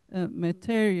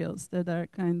materials that are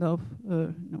kind of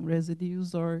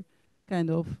residues or kind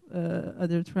of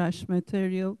other trash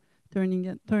material,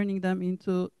 turning them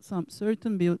into some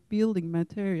certain building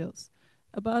materials.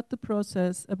 About the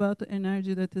process, about the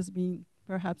energy that is being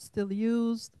perhaps still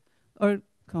used or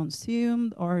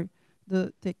consumed, or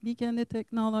the technique and the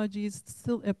technology is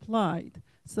still applied.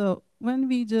 So when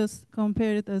we just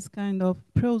compare it as kind of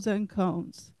pros and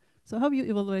cons, so how you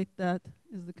evaluate that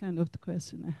is the kind of the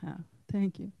question I have.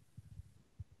 Thank you.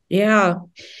 Yeah,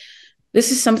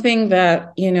 this is something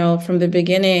that, from the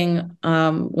beginning,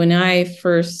 when I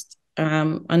first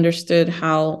understood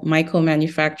how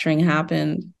myco-manufacturing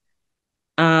happened,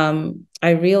 I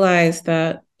realized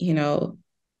that,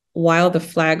 while the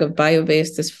flag of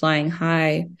bio-based is flying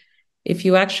high, if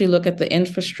you actually look at the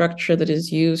infrastructure that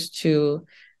is used to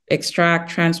extract,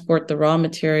 transport the raw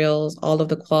materials, all of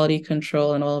the quality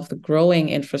control and all of the growing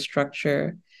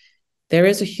infrastructure, there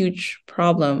is a huge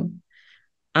problem.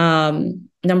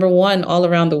 Number one, all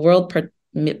around the world, but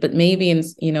maybe in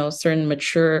certain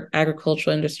mature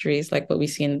agricultural industries like what we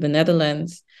see in the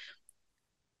Netherlands,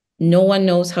 no one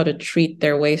knows how to treat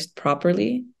their waste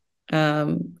properly,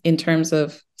 in terms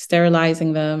of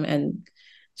sterilizing them and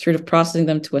sort of processing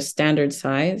them to a standard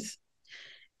size.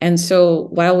 And so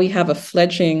while we have a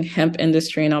fledgling hemp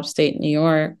industry in upstate New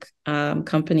York,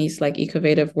 companies like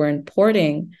Ecovative were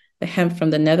importing the hemp from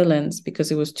the Netherlands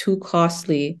because it was too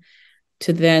costly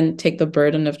to then take the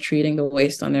burden of treating the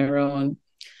waste on their own.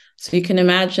 So you can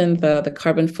imagine the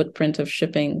carbon footprint of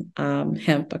shipping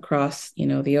hemp across,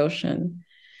 the ocean.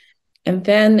 And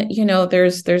then,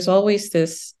 there's always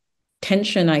this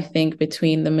tension, I think,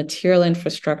 between the material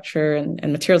infrastructure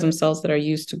and materials themselves that are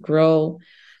used to grow.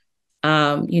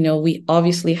 We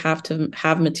obviously have to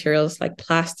have materials like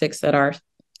plastics that are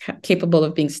capable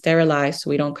of being sterilized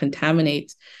so we don't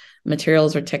contaminate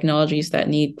materials or technologies that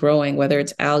need growing, whether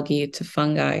it's algae to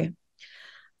fungi.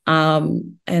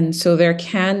 And so there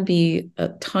can be a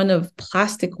ton of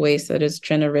plastic waste that is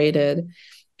generated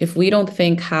if we don't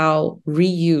think how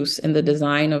reuse in the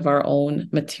design of our own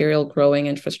material growing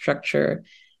infrastructure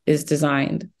is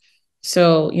designed.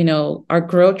 So, our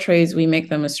grow trays, we make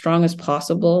them as strong as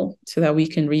possible so that we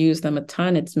can reuse them a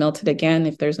ton. It's melted again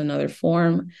if there's another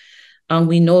form.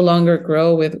 We no longer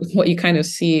grow with what you kind of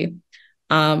see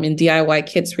in DIY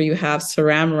kits where you have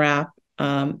saran wrap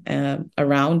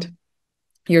around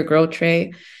your grow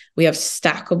tray. We have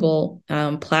stackable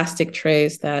plastic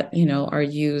trays that, are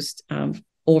used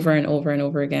over and over and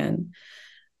over again.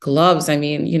 Gloves, I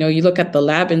mean, you look at the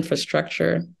lab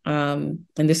infrastructure, and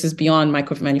this is beyond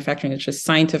micro manufacturing, it's just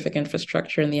scientific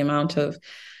infrastructure, and the amount of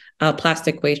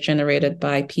plastic waste generated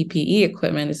by PPE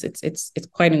equipment it's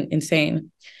quite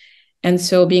insane. And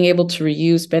so being able to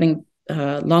reuse, getting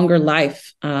longer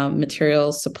life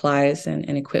materials, supplies,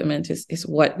 and equipment is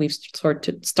what we've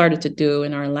started to do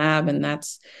in our lab. And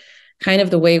that's kind of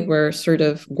the way we're sort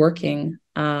of working.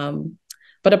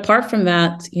 But apart from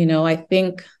that, I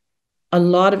think a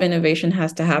lot of innovation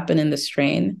has to happen in the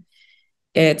strain.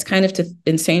 It's kind of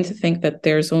insane to think that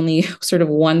there's only sort of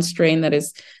one strain that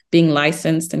is being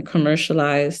licensed and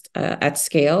commercialized at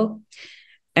scale.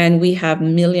 And we have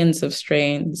millions of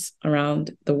strains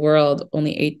around the world,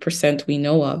 only 8% we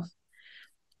know of.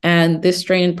 And this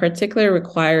strain in particular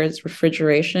requires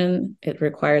refrigeration. It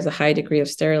requires a high degree of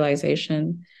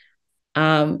sterilization.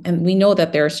 And we know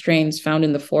that there are strains found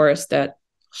in the forest that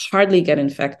hardly get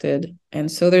infected. And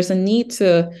so there's a need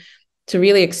to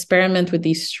really experiment with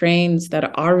these strains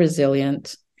that are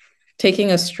resilient.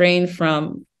 Taking a strain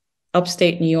from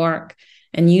upstate New York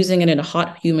and using it in a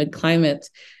hot, humid climate,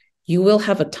 you will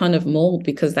have a ton of mold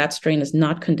because that strain is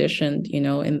not conditioned,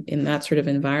 in that sort of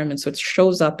environment. So it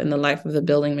shows up in the life of the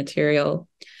building material.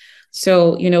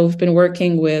 So, we've been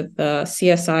working with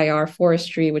CSIR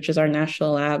Forestry, which is our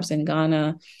national labs in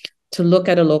Ghana, to look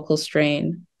at a local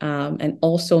strain and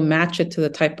also match it to the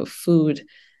type of food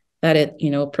that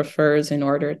it, prefers in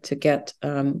order to get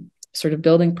sort of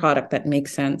building product that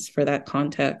makes sense for that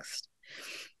context.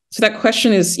 So that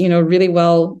question is, really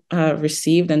well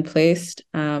received and placed.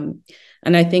 And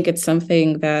I think it's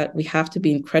something that we have to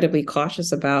be incredibly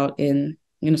cautious about in,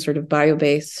 sort of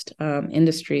bio-based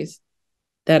industries,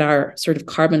 that our sort of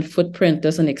carbon footprint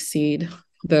doesn't exceed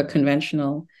the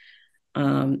conventional.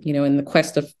 In the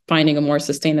quest of finding a more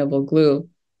sustainable glue,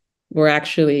 we're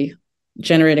actually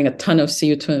generating a ton of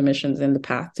CO2 emissions in the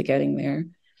path to getting there.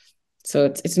 So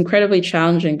it's incredibly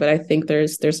challenging, but I think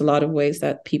there's a lot of ways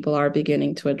that people are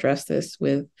beginning to address this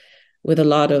with a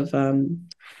lot of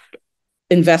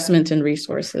investment in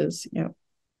resources. Yeah.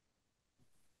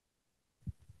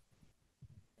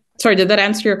 Sorry, did that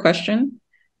answer your question?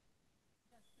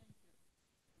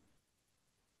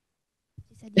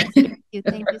 She said yes. Thank you.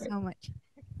 Thank you so much.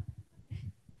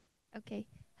 Okay.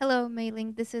 Hello,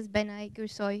 Mae-ling. This is Benai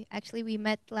Gursoy. Actually, we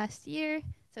met last year,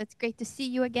 so it's great to see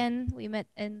you again. We met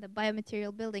in the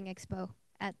Biomaterial Building Expo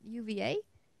at UVA.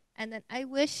 And then I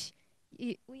wish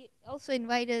we also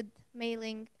invited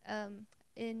Mae-ling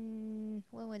in,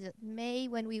 when was it, May,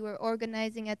 when we were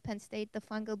organizing at Penn State the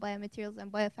Fungal Biomaterials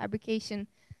and Biofabrication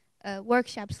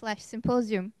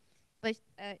workshop/symposium. But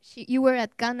you were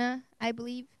at Ghana, I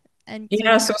believe. And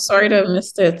yeah, so sorry to have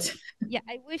missed it. Yeah,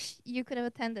 I wish you could have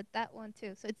attended that one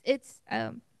too. So it's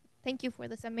thank you for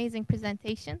this amazing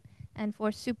presentation and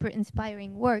for super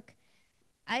inspiring work.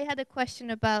 I had a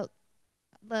question about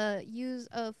the use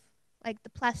of like the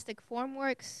plastic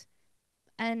formworks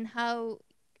and how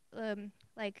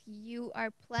like you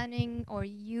are planning or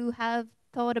you have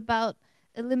thought about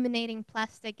eliminating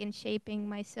plastic and shaping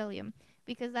mycelium,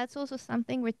 because that's also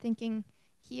something we're thinking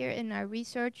here in our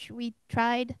research. We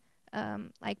tried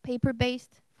like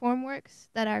paper-based formworks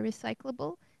that are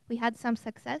recyclable. We had some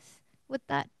success with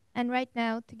that. And right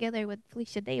now, together with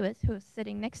Felicia Davis, who's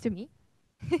sitting next to me,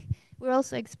 we're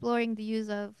also exploring the use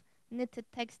of knitted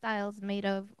textiles made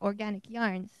of organic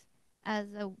yarns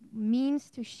as a means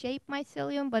to shape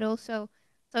mycelium, but also,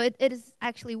 so it is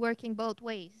actually working both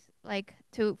ways, like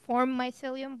to form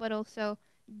mycelium, but also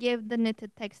give the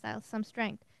knitted textiles some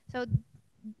strength. So do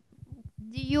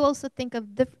you also think of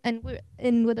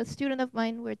and with a student of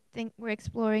mine, we're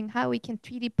exploring how we can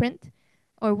 3D print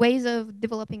or ways of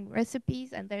developing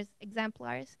recipes, and there's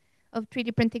exemplars of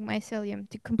 3D printing mycelium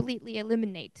to completely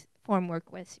eliminate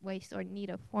formwork waste or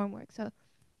need of formwork. So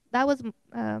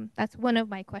that's one of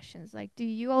my questions. Like, do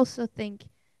you also think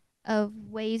of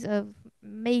ways of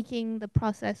making the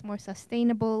process more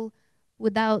sustainable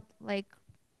without like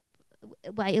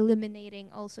by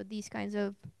eliminating also these kinds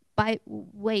of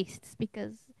wastes?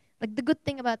 Because like the good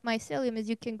thing about mycelium is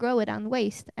you can grow it on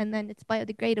waste and then it's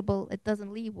biodegradable, it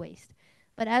doesn't leave waste.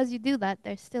 But as you do that,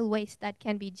 there's still waste that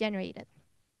can be generated.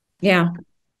 Yeah.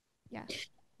 Yeah.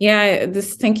 Yeah,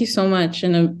 thank you so much,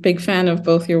 and a big fan of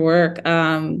both your work.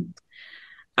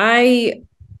 I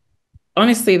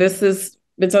honestly, this has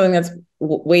been something that's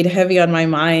weighed heavy on my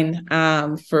mind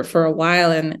for a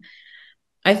while, and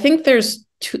I think there's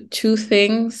two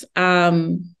things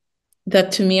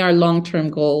that to me are long-term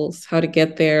goals. How to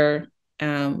get there,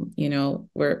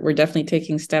 we're definitely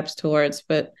taking steps towards,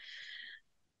 but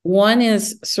one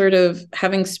is sort of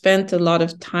having spent a lot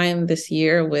of time this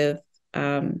year with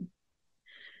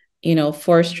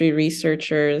forestry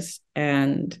researchers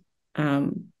and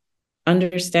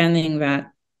understanding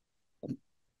that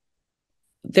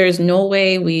there's no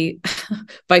way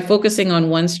by focusing on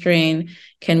one strain,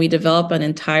 can we develop an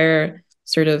entire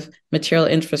sort of material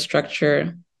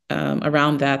infrastructure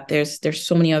around that. There's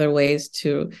so many other ways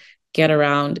to get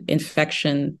around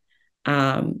infection,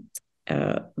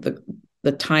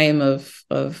 the time of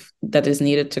that is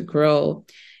needed to grow,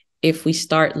 if we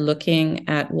start looking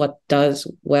at what does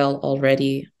well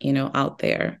already, out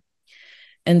there.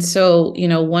 And so,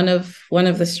 one of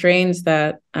the strains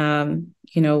that,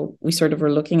 we sort of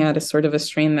were looking at is sort of a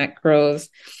strain that grows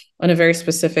on a very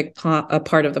specific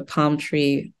part of the palm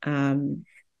tree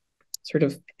sort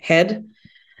of head.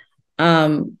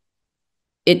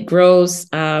 It grows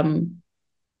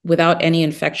without any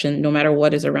infection, no matter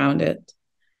what is around it.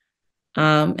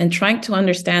 And trying to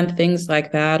understand things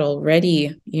like that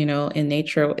already, in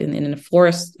nature, in a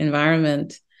forest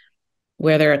environment,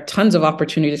 where there are tons of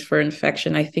opportunities for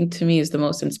infection, I think to me is the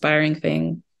most inspiring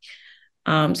thing.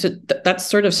 So that's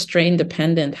sort of strain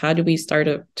dependent. How do we start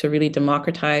to really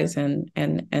democratize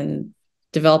and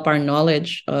develop our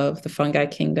knowledge of the fungi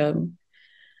kingdom?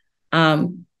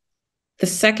 The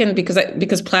second,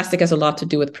 because plastic has a lot to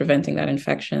do with preventing that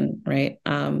infection, right?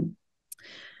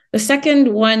 The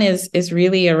second one is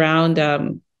really around.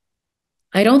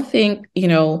 I don't think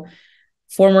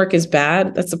formwork is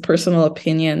bad. That's a personal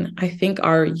opinion. I think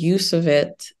our use of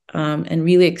it and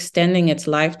really extending its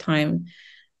lifetime,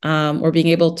 or being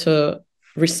able to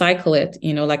recycle it,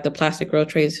 like the plastic grow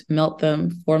trays, melt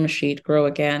them, form a sheet, grow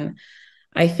again,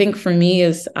 I think for me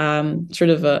is sort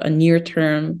of a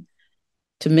near-term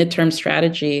to midterm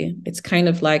strategy. It's kind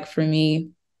of like, for me,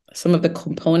 some of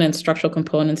the structural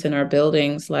components in our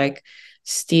buildings, like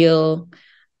steel,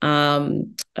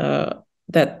 that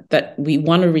we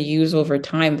want to reuse over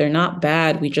time. They're not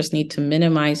bad. We just need to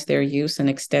minimize their use and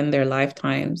extend their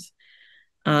lifetimes.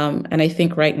 And I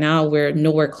think right now we're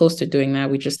nowhere close to doing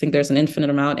that. We just think there's an infinite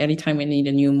amount. Anytime we need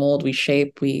a new mold, we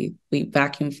shape, we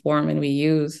vacuum form, and we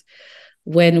use,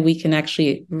 when we can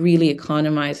actually really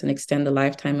economize and extend the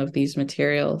lifetime of these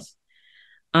materials.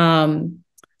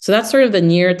 So that's sort of the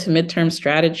near to midterm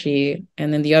strategy.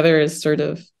 And then the other is sort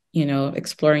of,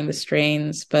 exploring the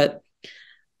strains. But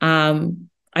I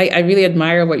really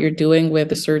admire what you're doing with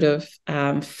the sort of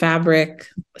fabric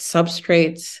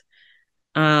substrates.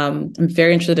 I'm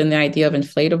very interested in the idea of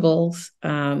inflatables,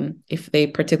 if they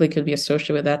particularly could be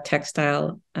associated with that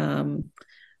textile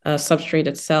substrate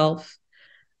itself.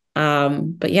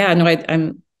 But yeah, no,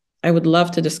 I would love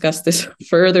to discuss this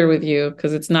further with you,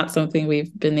 because it's not something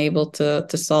we've been able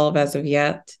to solve as of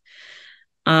yet.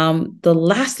 The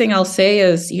last thing I'll say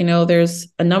is, there's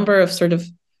a number of sort of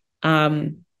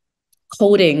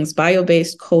coatings,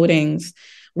 bio-based coatings,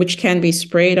 which can be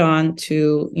sprayed on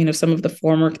to, some of the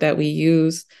formwork that we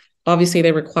use. Obviously,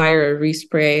 they require a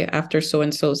respray after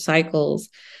so-and-so cycles.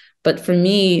 But for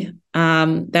me,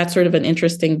 that's sort of an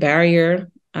interesting barrier,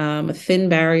 a thin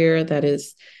barrier that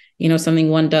is, something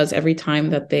one does every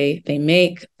time that they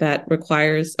make, that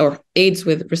requires or aids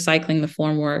with recycling the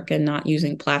formwork and not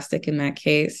using plastic in that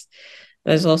case.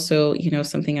 that is also,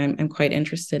 something I'm quite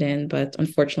interested in, but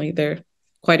unfortunately they're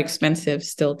quite expensive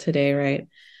still today, right?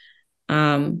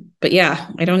 But yeah,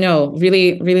 I don't know.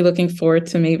 Really, really looking forward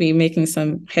to maybe making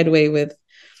some headway with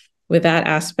that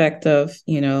aspect of,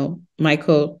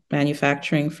 myco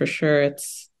manufacturing for sure.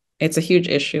 It's a huge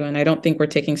issue, and I don't think we're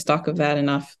taking stock of that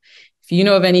enough. If you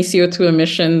know of any CO2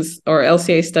 emissions or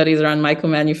LCA studies around myco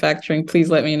manufacturing,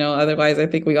 please let me know. Otherwise, I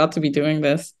think we ought to be doing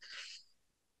this.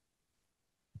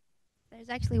 There's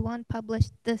actually one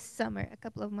published this summer, a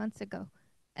couple of months ago.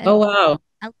 And oh, wow.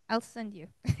 I'll send you.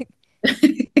 Yeah.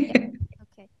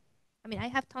 Okay. I mean, I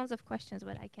have tons of questions,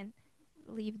 but I can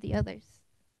leave the others.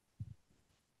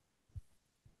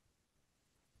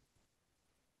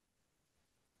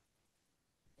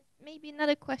 Maybe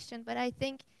another question, but I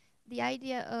think the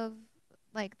idea of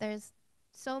like there's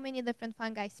so many different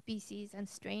fungi species and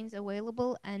strains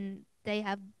available, and they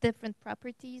have different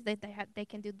properties that they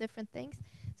can do different things.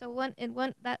 So one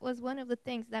that was one of the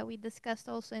things that we discussed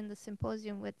also in the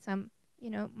symposium with some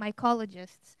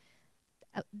mycologists,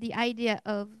 the idea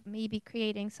of maybe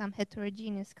creating some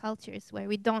heterogeneous cultures where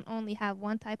we don't only have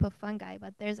one type of fungi,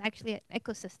 but there's actually an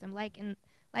ecosystem like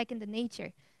in the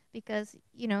nature, because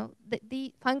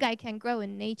the fungi can grow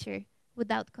in nature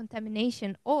without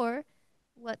contamination, or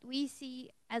what we see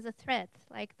as a threat,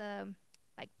 like the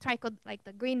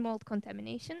green mold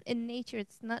contamination in nature,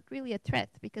 it's not really a threat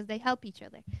because they help each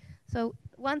other. So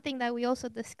one thing that we also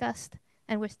discussed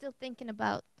and we're still thinking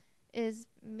about is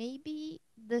maybe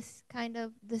this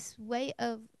way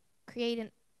of creating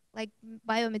like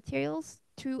biomaterials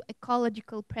through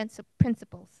ecological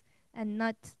principles, and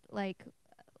not like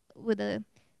with a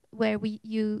where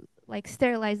you like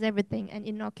sterilize everything and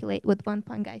inoculate with one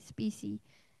fungi species.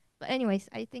 But anyways,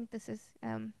 I think this is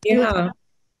good Yeah.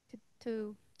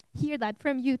 to hear that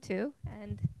from you too,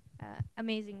 and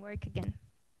amazing work again.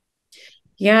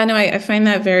 Yeah, no, I find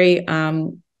that very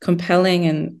compelling,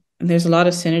 and there's a lot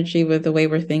of synergy with the way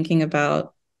we're thinking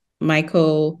about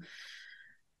myco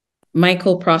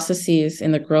processes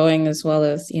in the growing, as well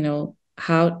as,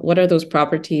 what are those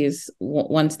properties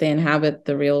once they inhabit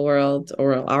the real world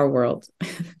or our world.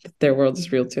 Their world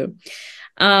is real too.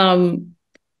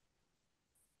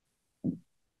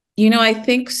 I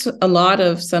think a lot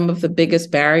of some of the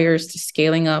biggest barriers to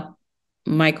scaling up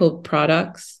myco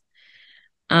products,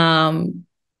 obviously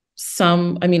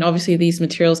these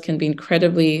materials can be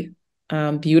incredibly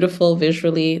beautiful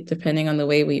visually, depending on the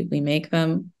way we make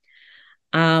them.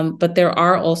 But there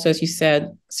are also, as you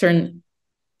said, certain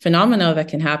phenomena that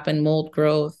can happen, mold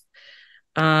growth,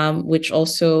 which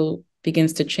also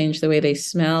begins to change the way they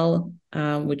smell,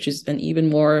 which is an even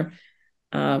more,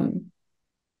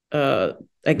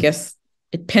 I guess,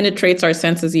 it penetrates our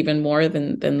senses even more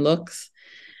than looks.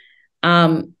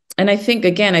 And I think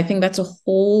that's a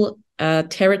whole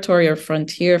territory or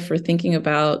frontier for thinking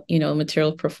about,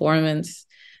 material performance.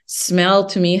 Smell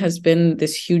to me has been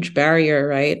this huge barrier,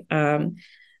 right?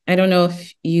 I don't know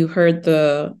if you heard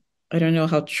I don't know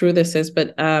how true this is,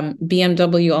 but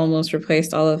BMW almost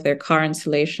replaced all of their car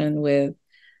insulation with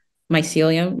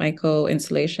mycelium, myco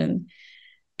insulation.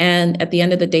 And at the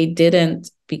end of the day,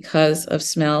 didn't, because of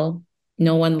smell.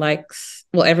 Everyone likes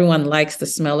the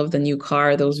smell of the new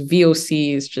car. Those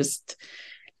VOCs, just,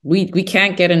 we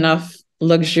can't get enough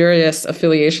luxurious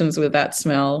affiliations with that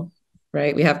smell,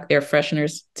 right? We have air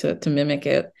fresheners to mimic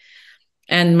it.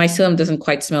 And mycelium doesn't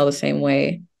quite smell the same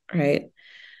way, right?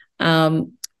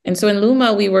 And so in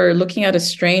Luma, we were looking at a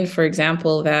strain, for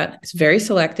example, that is very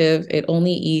selective. It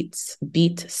only eats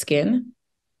beet skin,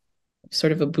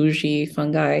 sort of a bougie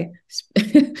fungi,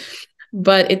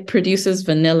 but it produces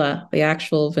vanilla, the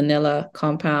actual vanilla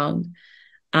compound.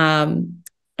 And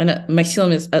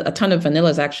mycelium is a ton of vanilla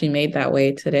is actually made that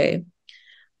way today.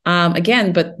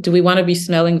 Again, but do we want to be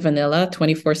smelling vanilla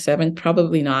 24/7?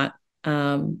 Probably not.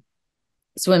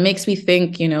 So it makes me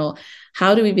think,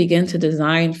 how do we begin to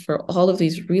design for all of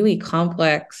these really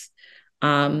complex,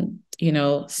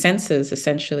 senses,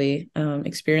 essentially,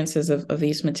 experiences of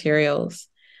these materials?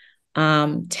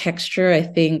 Texture, I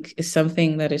think, is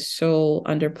something that is so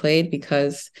underplayed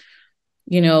because,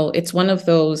 it's one of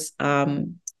those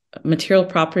material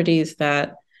properties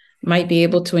that might be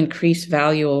able to increase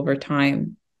value over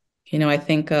time. I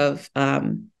think of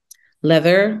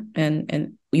leather,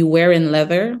 and you wear in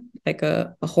leather, like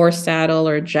a horse saddle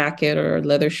or a jacket or a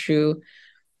leather shoe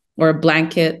or a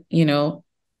blanket,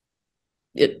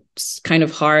 it's kind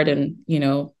of hard and,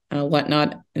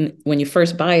 whatnot, and when you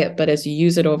first buy it, but as you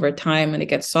use it over time and it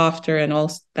gets softer and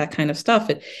all that kind of stuff,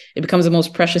 it becomes the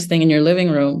most precious thing in your living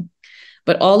room.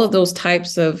 But all of those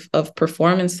types of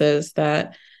performances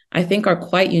that I think are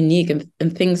quite unique,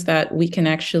 and things that we can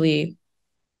actually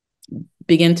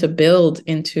begin to build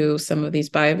into some of these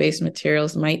bio-based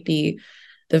materials might be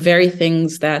the very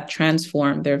things that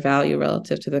transform their value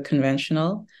relative to the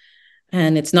conventional.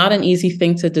 And it's not an easy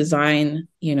thing to design,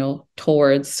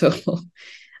 towards. So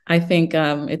I think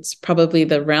it's probably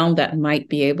the realm that might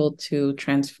be able to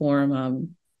transform,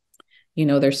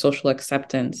 their social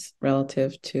acceptance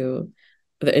relative to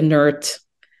the inert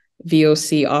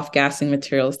VOC off-gassing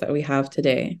materials that we have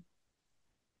today.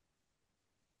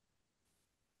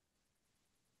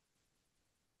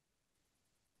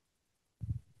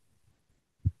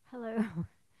 Hello.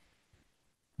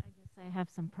 I guess I have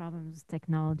some problems with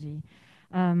technology.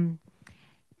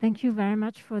 Thank you very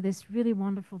much for this really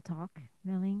wonderful talk,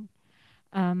 Mae-ling.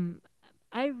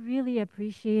 I really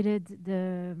appreciated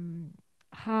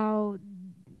how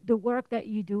the work that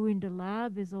you do in the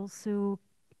lab is also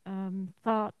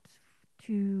thought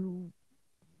to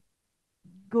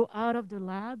go out of the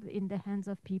lab in the hands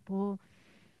of people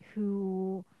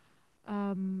who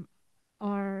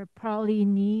are probably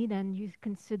in need, and you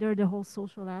consider the whole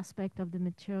social aspect of the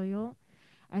material.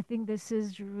 I think this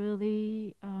is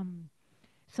really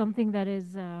something that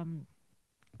is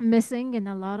missing in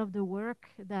a lot of the work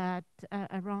that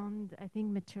around, I think,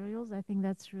 materials. I think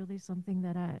that's really something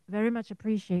that I very much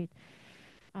appreciate,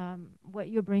 what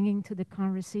you're bringing to the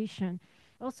conversation.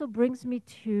 It also brings me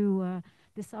to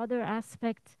this other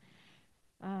aspect.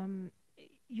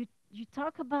 You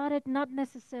talk about it not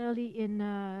necessarily in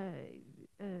a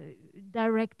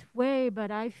direct way,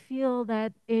 but I feel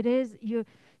that it is you're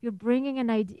bringing an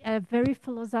idea, a very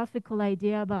philosophical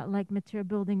idea about like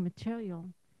building material,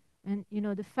 and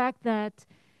the fact that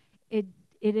it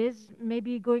is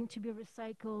maybe going to be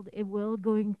recycled, it will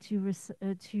going to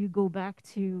go back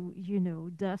to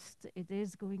dust. It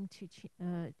is going to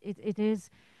it is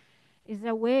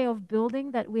a way of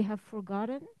building that we have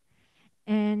forgotten.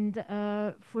 And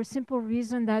for simple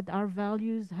reason that our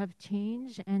values have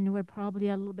changed, and we're probably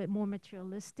a little bit more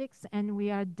materialistic, and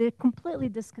we are completely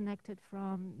disconnected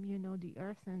from the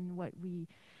earth and what we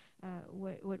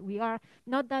are.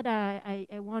 Not that I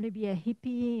want to be a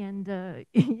hippie and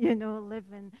live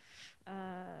in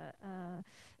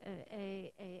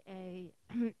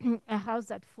a house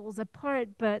that falls apart,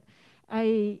 but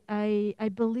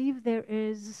I believe there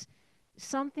is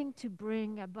something to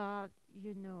bring about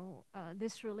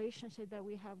this relationship that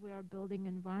we have with our building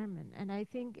environment. And I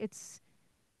think it's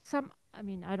I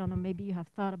don't know, maybe you have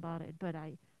thought about it, but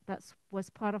that was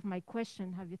part of my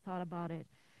question. Have you thought about it?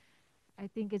 I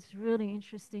think it's really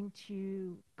interesting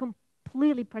to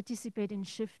completely participate in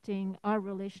shifting our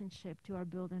relationship to our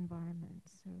built environment.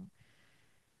 So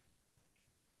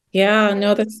yeah,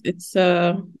 no, it's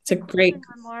a great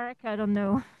remark. I don't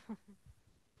know.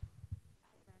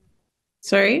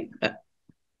 Sorry,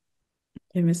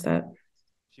 I missed that.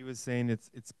 She was saying it's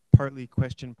partly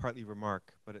question, partly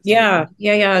remark, but it's Yeah.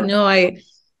 No,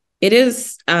 it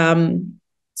is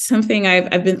something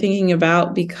I've been thinking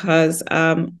about, because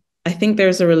I think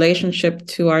there's a relationship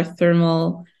to our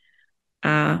thermal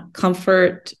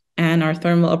comfort and our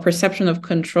thermal perception of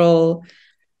control.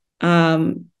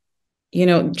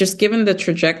 Just given the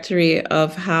trajectory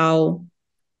of how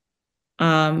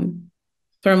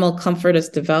thermal comfort has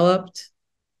developed,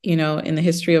 in the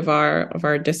history of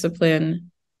our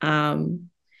discipline, and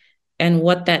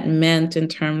what that meant in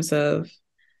terms of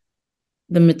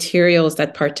the materials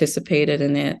that participated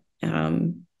in it.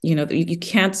 You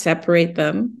can't separate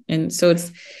them, and so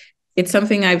it's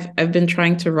something I've been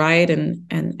trying to write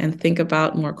and think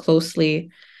about more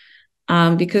closely,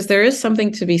 because there is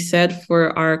something to be said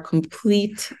for our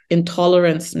complete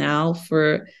intolerance now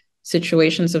for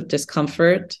situations of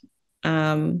discomfort.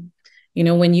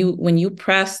 When you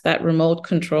press that remote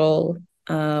control,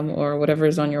 or whatever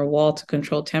is on your wall to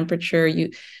control temperature,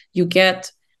 you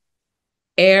get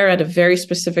air at a very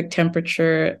specific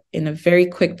temperature in a very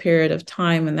quick period of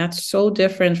time. And that's so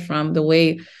different from the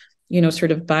way,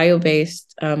 sort of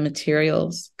bio-based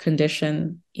materials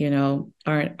condition,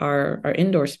 our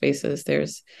indoor spaces.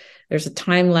 There's a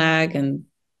time lag, and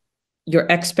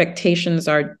your expectations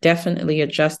are definitely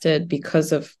adjusted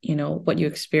because of, what you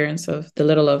experience of the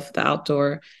little of the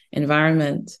outdoor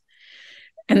environment.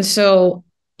 And so,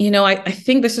 I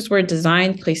think this is where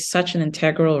design plays such an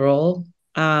integral role.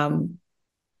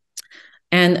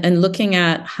 And looking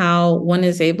at how one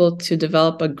is able to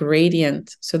develop a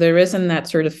gradient. So there isn't that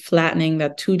sort of flattening,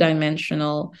 that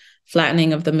two-dimensional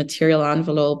flattening of the material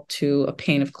envelope to a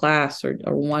pane of glass or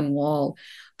one wall,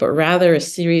 but rather a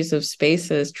series of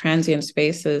spaces, transient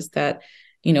spaces that,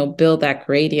 build that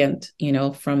gradient,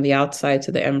 from the outside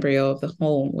to the embryo of the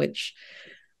home, which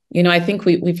I think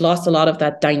we've lost a lot of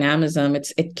that dynamism.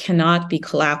 It cannot be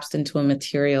collapsed into a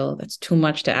material. That's too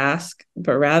much to ask,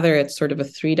 but rather it's sort of a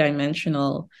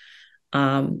three-dimensional,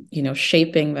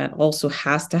 shaping that also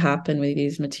has to happen with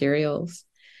these materials.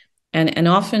 And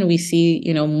often we see,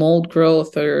 mold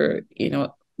growth or,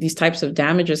 these types of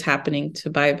damages happening to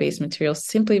bio-based materials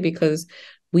simply because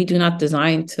we do not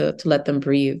design to let them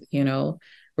breathe.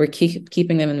 We're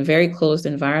keeping them in very closed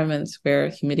environments where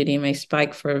humidity may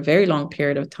spike for a very long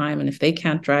period of time. And if they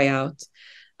can't dry out,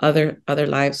 other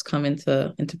lives come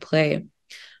into play.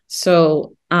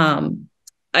 So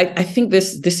I think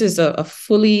this is a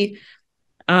fully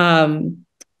ripe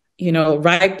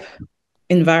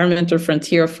environment or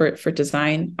frontier for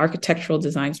design, architectural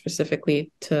design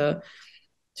specifically, to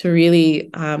really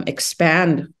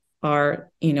expand our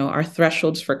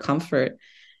thresholds for comfort,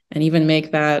 and even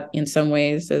make that in some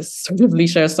ways, as sort of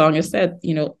Lisha Song has said,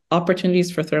 opportunities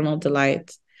for thermal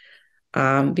delight.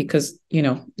 Because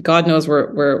God knows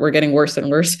we're getting worse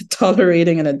and worse at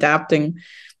tolerating and adapting,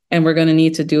 and we're going to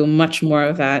need to do much more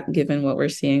of that given what we're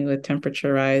seeing with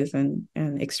temperature rise and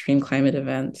extreme climate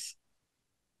events.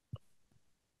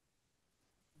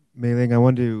 Mae-ling, I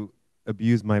want to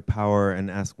abuse my power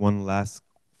and ask one last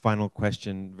final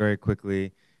question very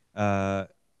quickly.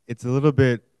 It's a little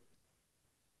bit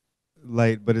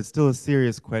light, but it's still a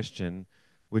serious question,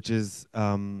 which is,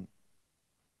 why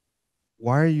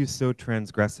are you so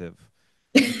transgressive?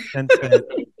 In the sense that,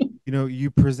 you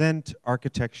present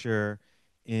architecture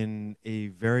in a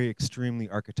very extremely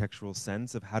architectural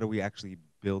sense of how do we actually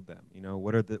build them?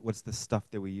 What's the stuff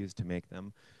that we use to make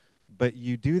them? But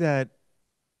you do that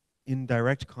in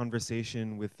direct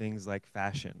conversation with things like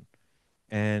fashion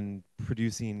and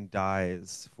producing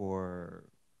dyes for,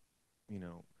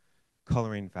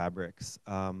 coloring fabrics,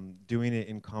 doing it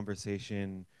in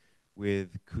conversation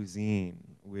with cuisine,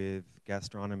 with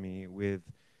gastronomy, with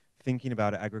thinking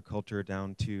about agriculture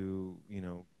down to,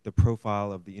 the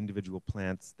profile of the individual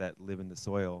plants that live in the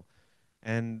soil.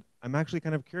 And I'm actually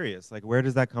kind of curious, like, where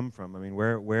does that come from? I mean,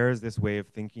 where is this way of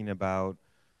thinking about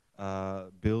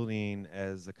building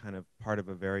as a kind of part of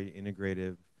a very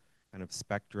integrative kind of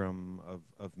spectrum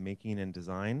of making and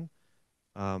design?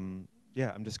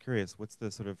 Yeah, I'm just curious, what's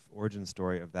the sort of origin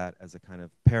story of that as a kind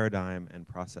of paradigm and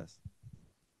process?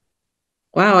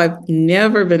 Wow, I've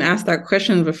never been asked that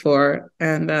question before,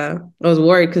 and I was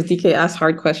worried because DK asked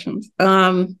hard questions.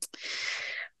 I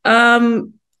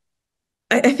think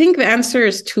the answer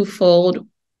is twofold.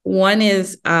 One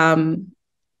is I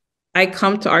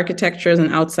come to architecture as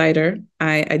an outsider.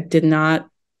 I did not,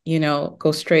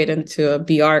 go straight into a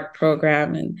B.Arch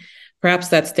program, and perhaps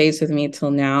that stays with me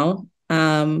till now,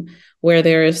 where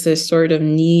there is this sort of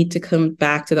need to come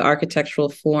back to the architectural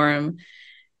form,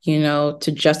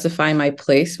 to justify my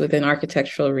place within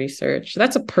architectural research.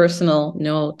 That's a personal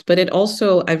note, but it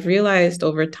also, I've realized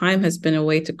over time, has been a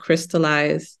way to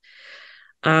crystallize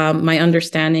my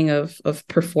understanding of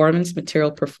performance,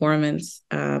 material performance,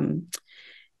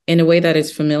 in a way that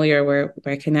is familiar, where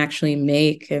I can actually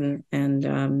make and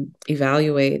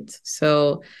evaluate.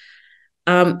 So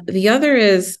the other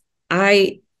is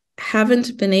I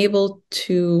haven't been able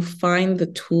to find the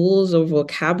tools or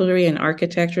vocabulary in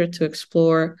architecture to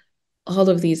explore all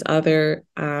of these other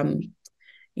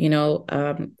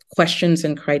questions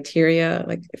and criteria.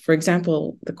 Like, for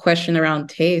example, the question around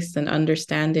taste and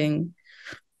understanding,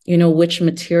 which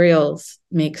materials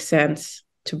make sense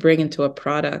to bring into a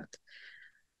product.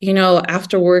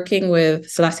 After working with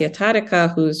Selassie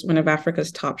Atadika, who's one of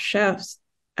Africa's top chefs,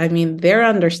 I mean, their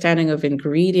understanding of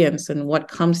ingredients and what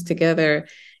comes together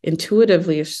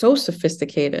intuitively is so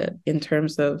sophisticated in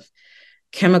terms of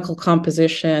chemical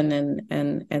composition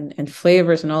and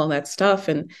flavors and all that stuff.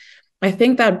 And I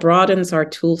think that broadens our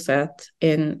tool set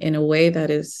in a way that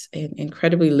is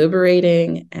incredibly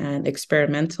liberating and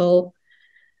experimental.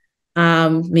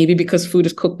 Maybe because food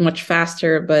is cooked much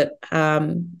faster, but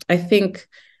I think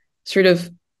sort of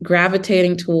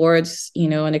gravitating towards,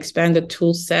 an expanded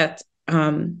tool set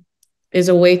is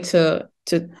a way to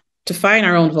find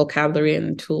our own vocabulary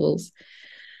and tools.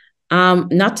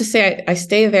 Not to say I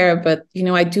stay there, but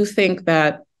I do think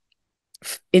that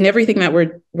in everything that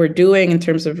we're doing in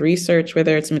terms of research,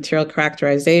 whether it's material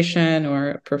characterization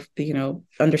or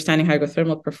understanding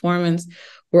hydrothermal performance,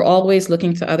 we're always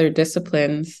looking to other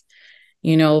disciplines,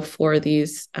 for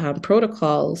these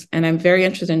protocols. And I'm very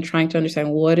interested in trying to understand,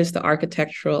 what is the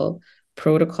architectural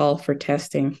protocol for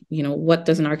testing? What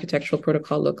does an architectural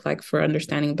protocol look like for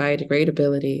understanding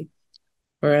biodegradability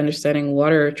or understanding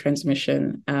water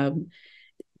transmission?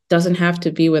 Doesn't have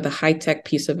to be with a high-tech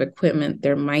piece of equipment.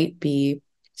 There might be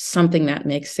something that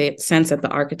makes sense at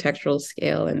the architectural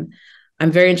scale. And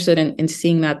I'm very interested in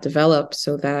seeing that develop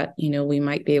so that, we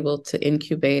might be able to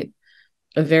incubate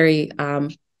a very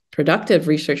productive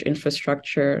research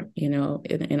infrastructure,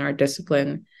 in our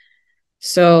discipline.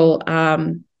 So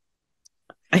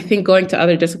I think going to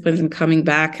other disciplines and coming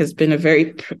back has been a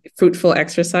very fruitful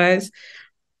exercise.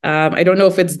 I don't know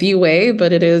if it's the way,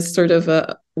 but it is sort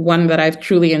of one that I've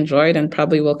truly enjoyed and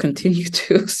probably will continue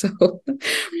to. So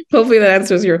hopefully that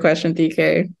answers your question,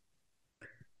 DK.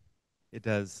 It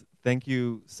does. Thank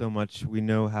you so much. We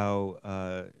know how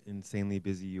insanely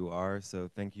busy you are, so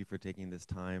thank you for taking this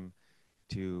time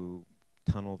to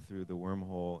tunnel through the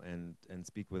wormhole and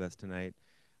speak with us tonight.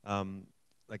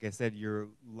 Like I said, you're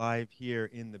live here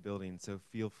in the building, so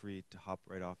feel free to hop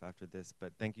right off after this.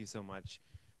 But thank you so much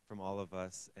from all of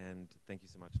us, and thank you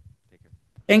so much. Take care.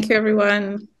 Thank you,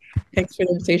 everyone. Thanks for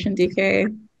the invitation, DK.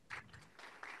 Good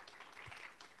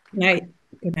night.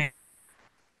 Good night.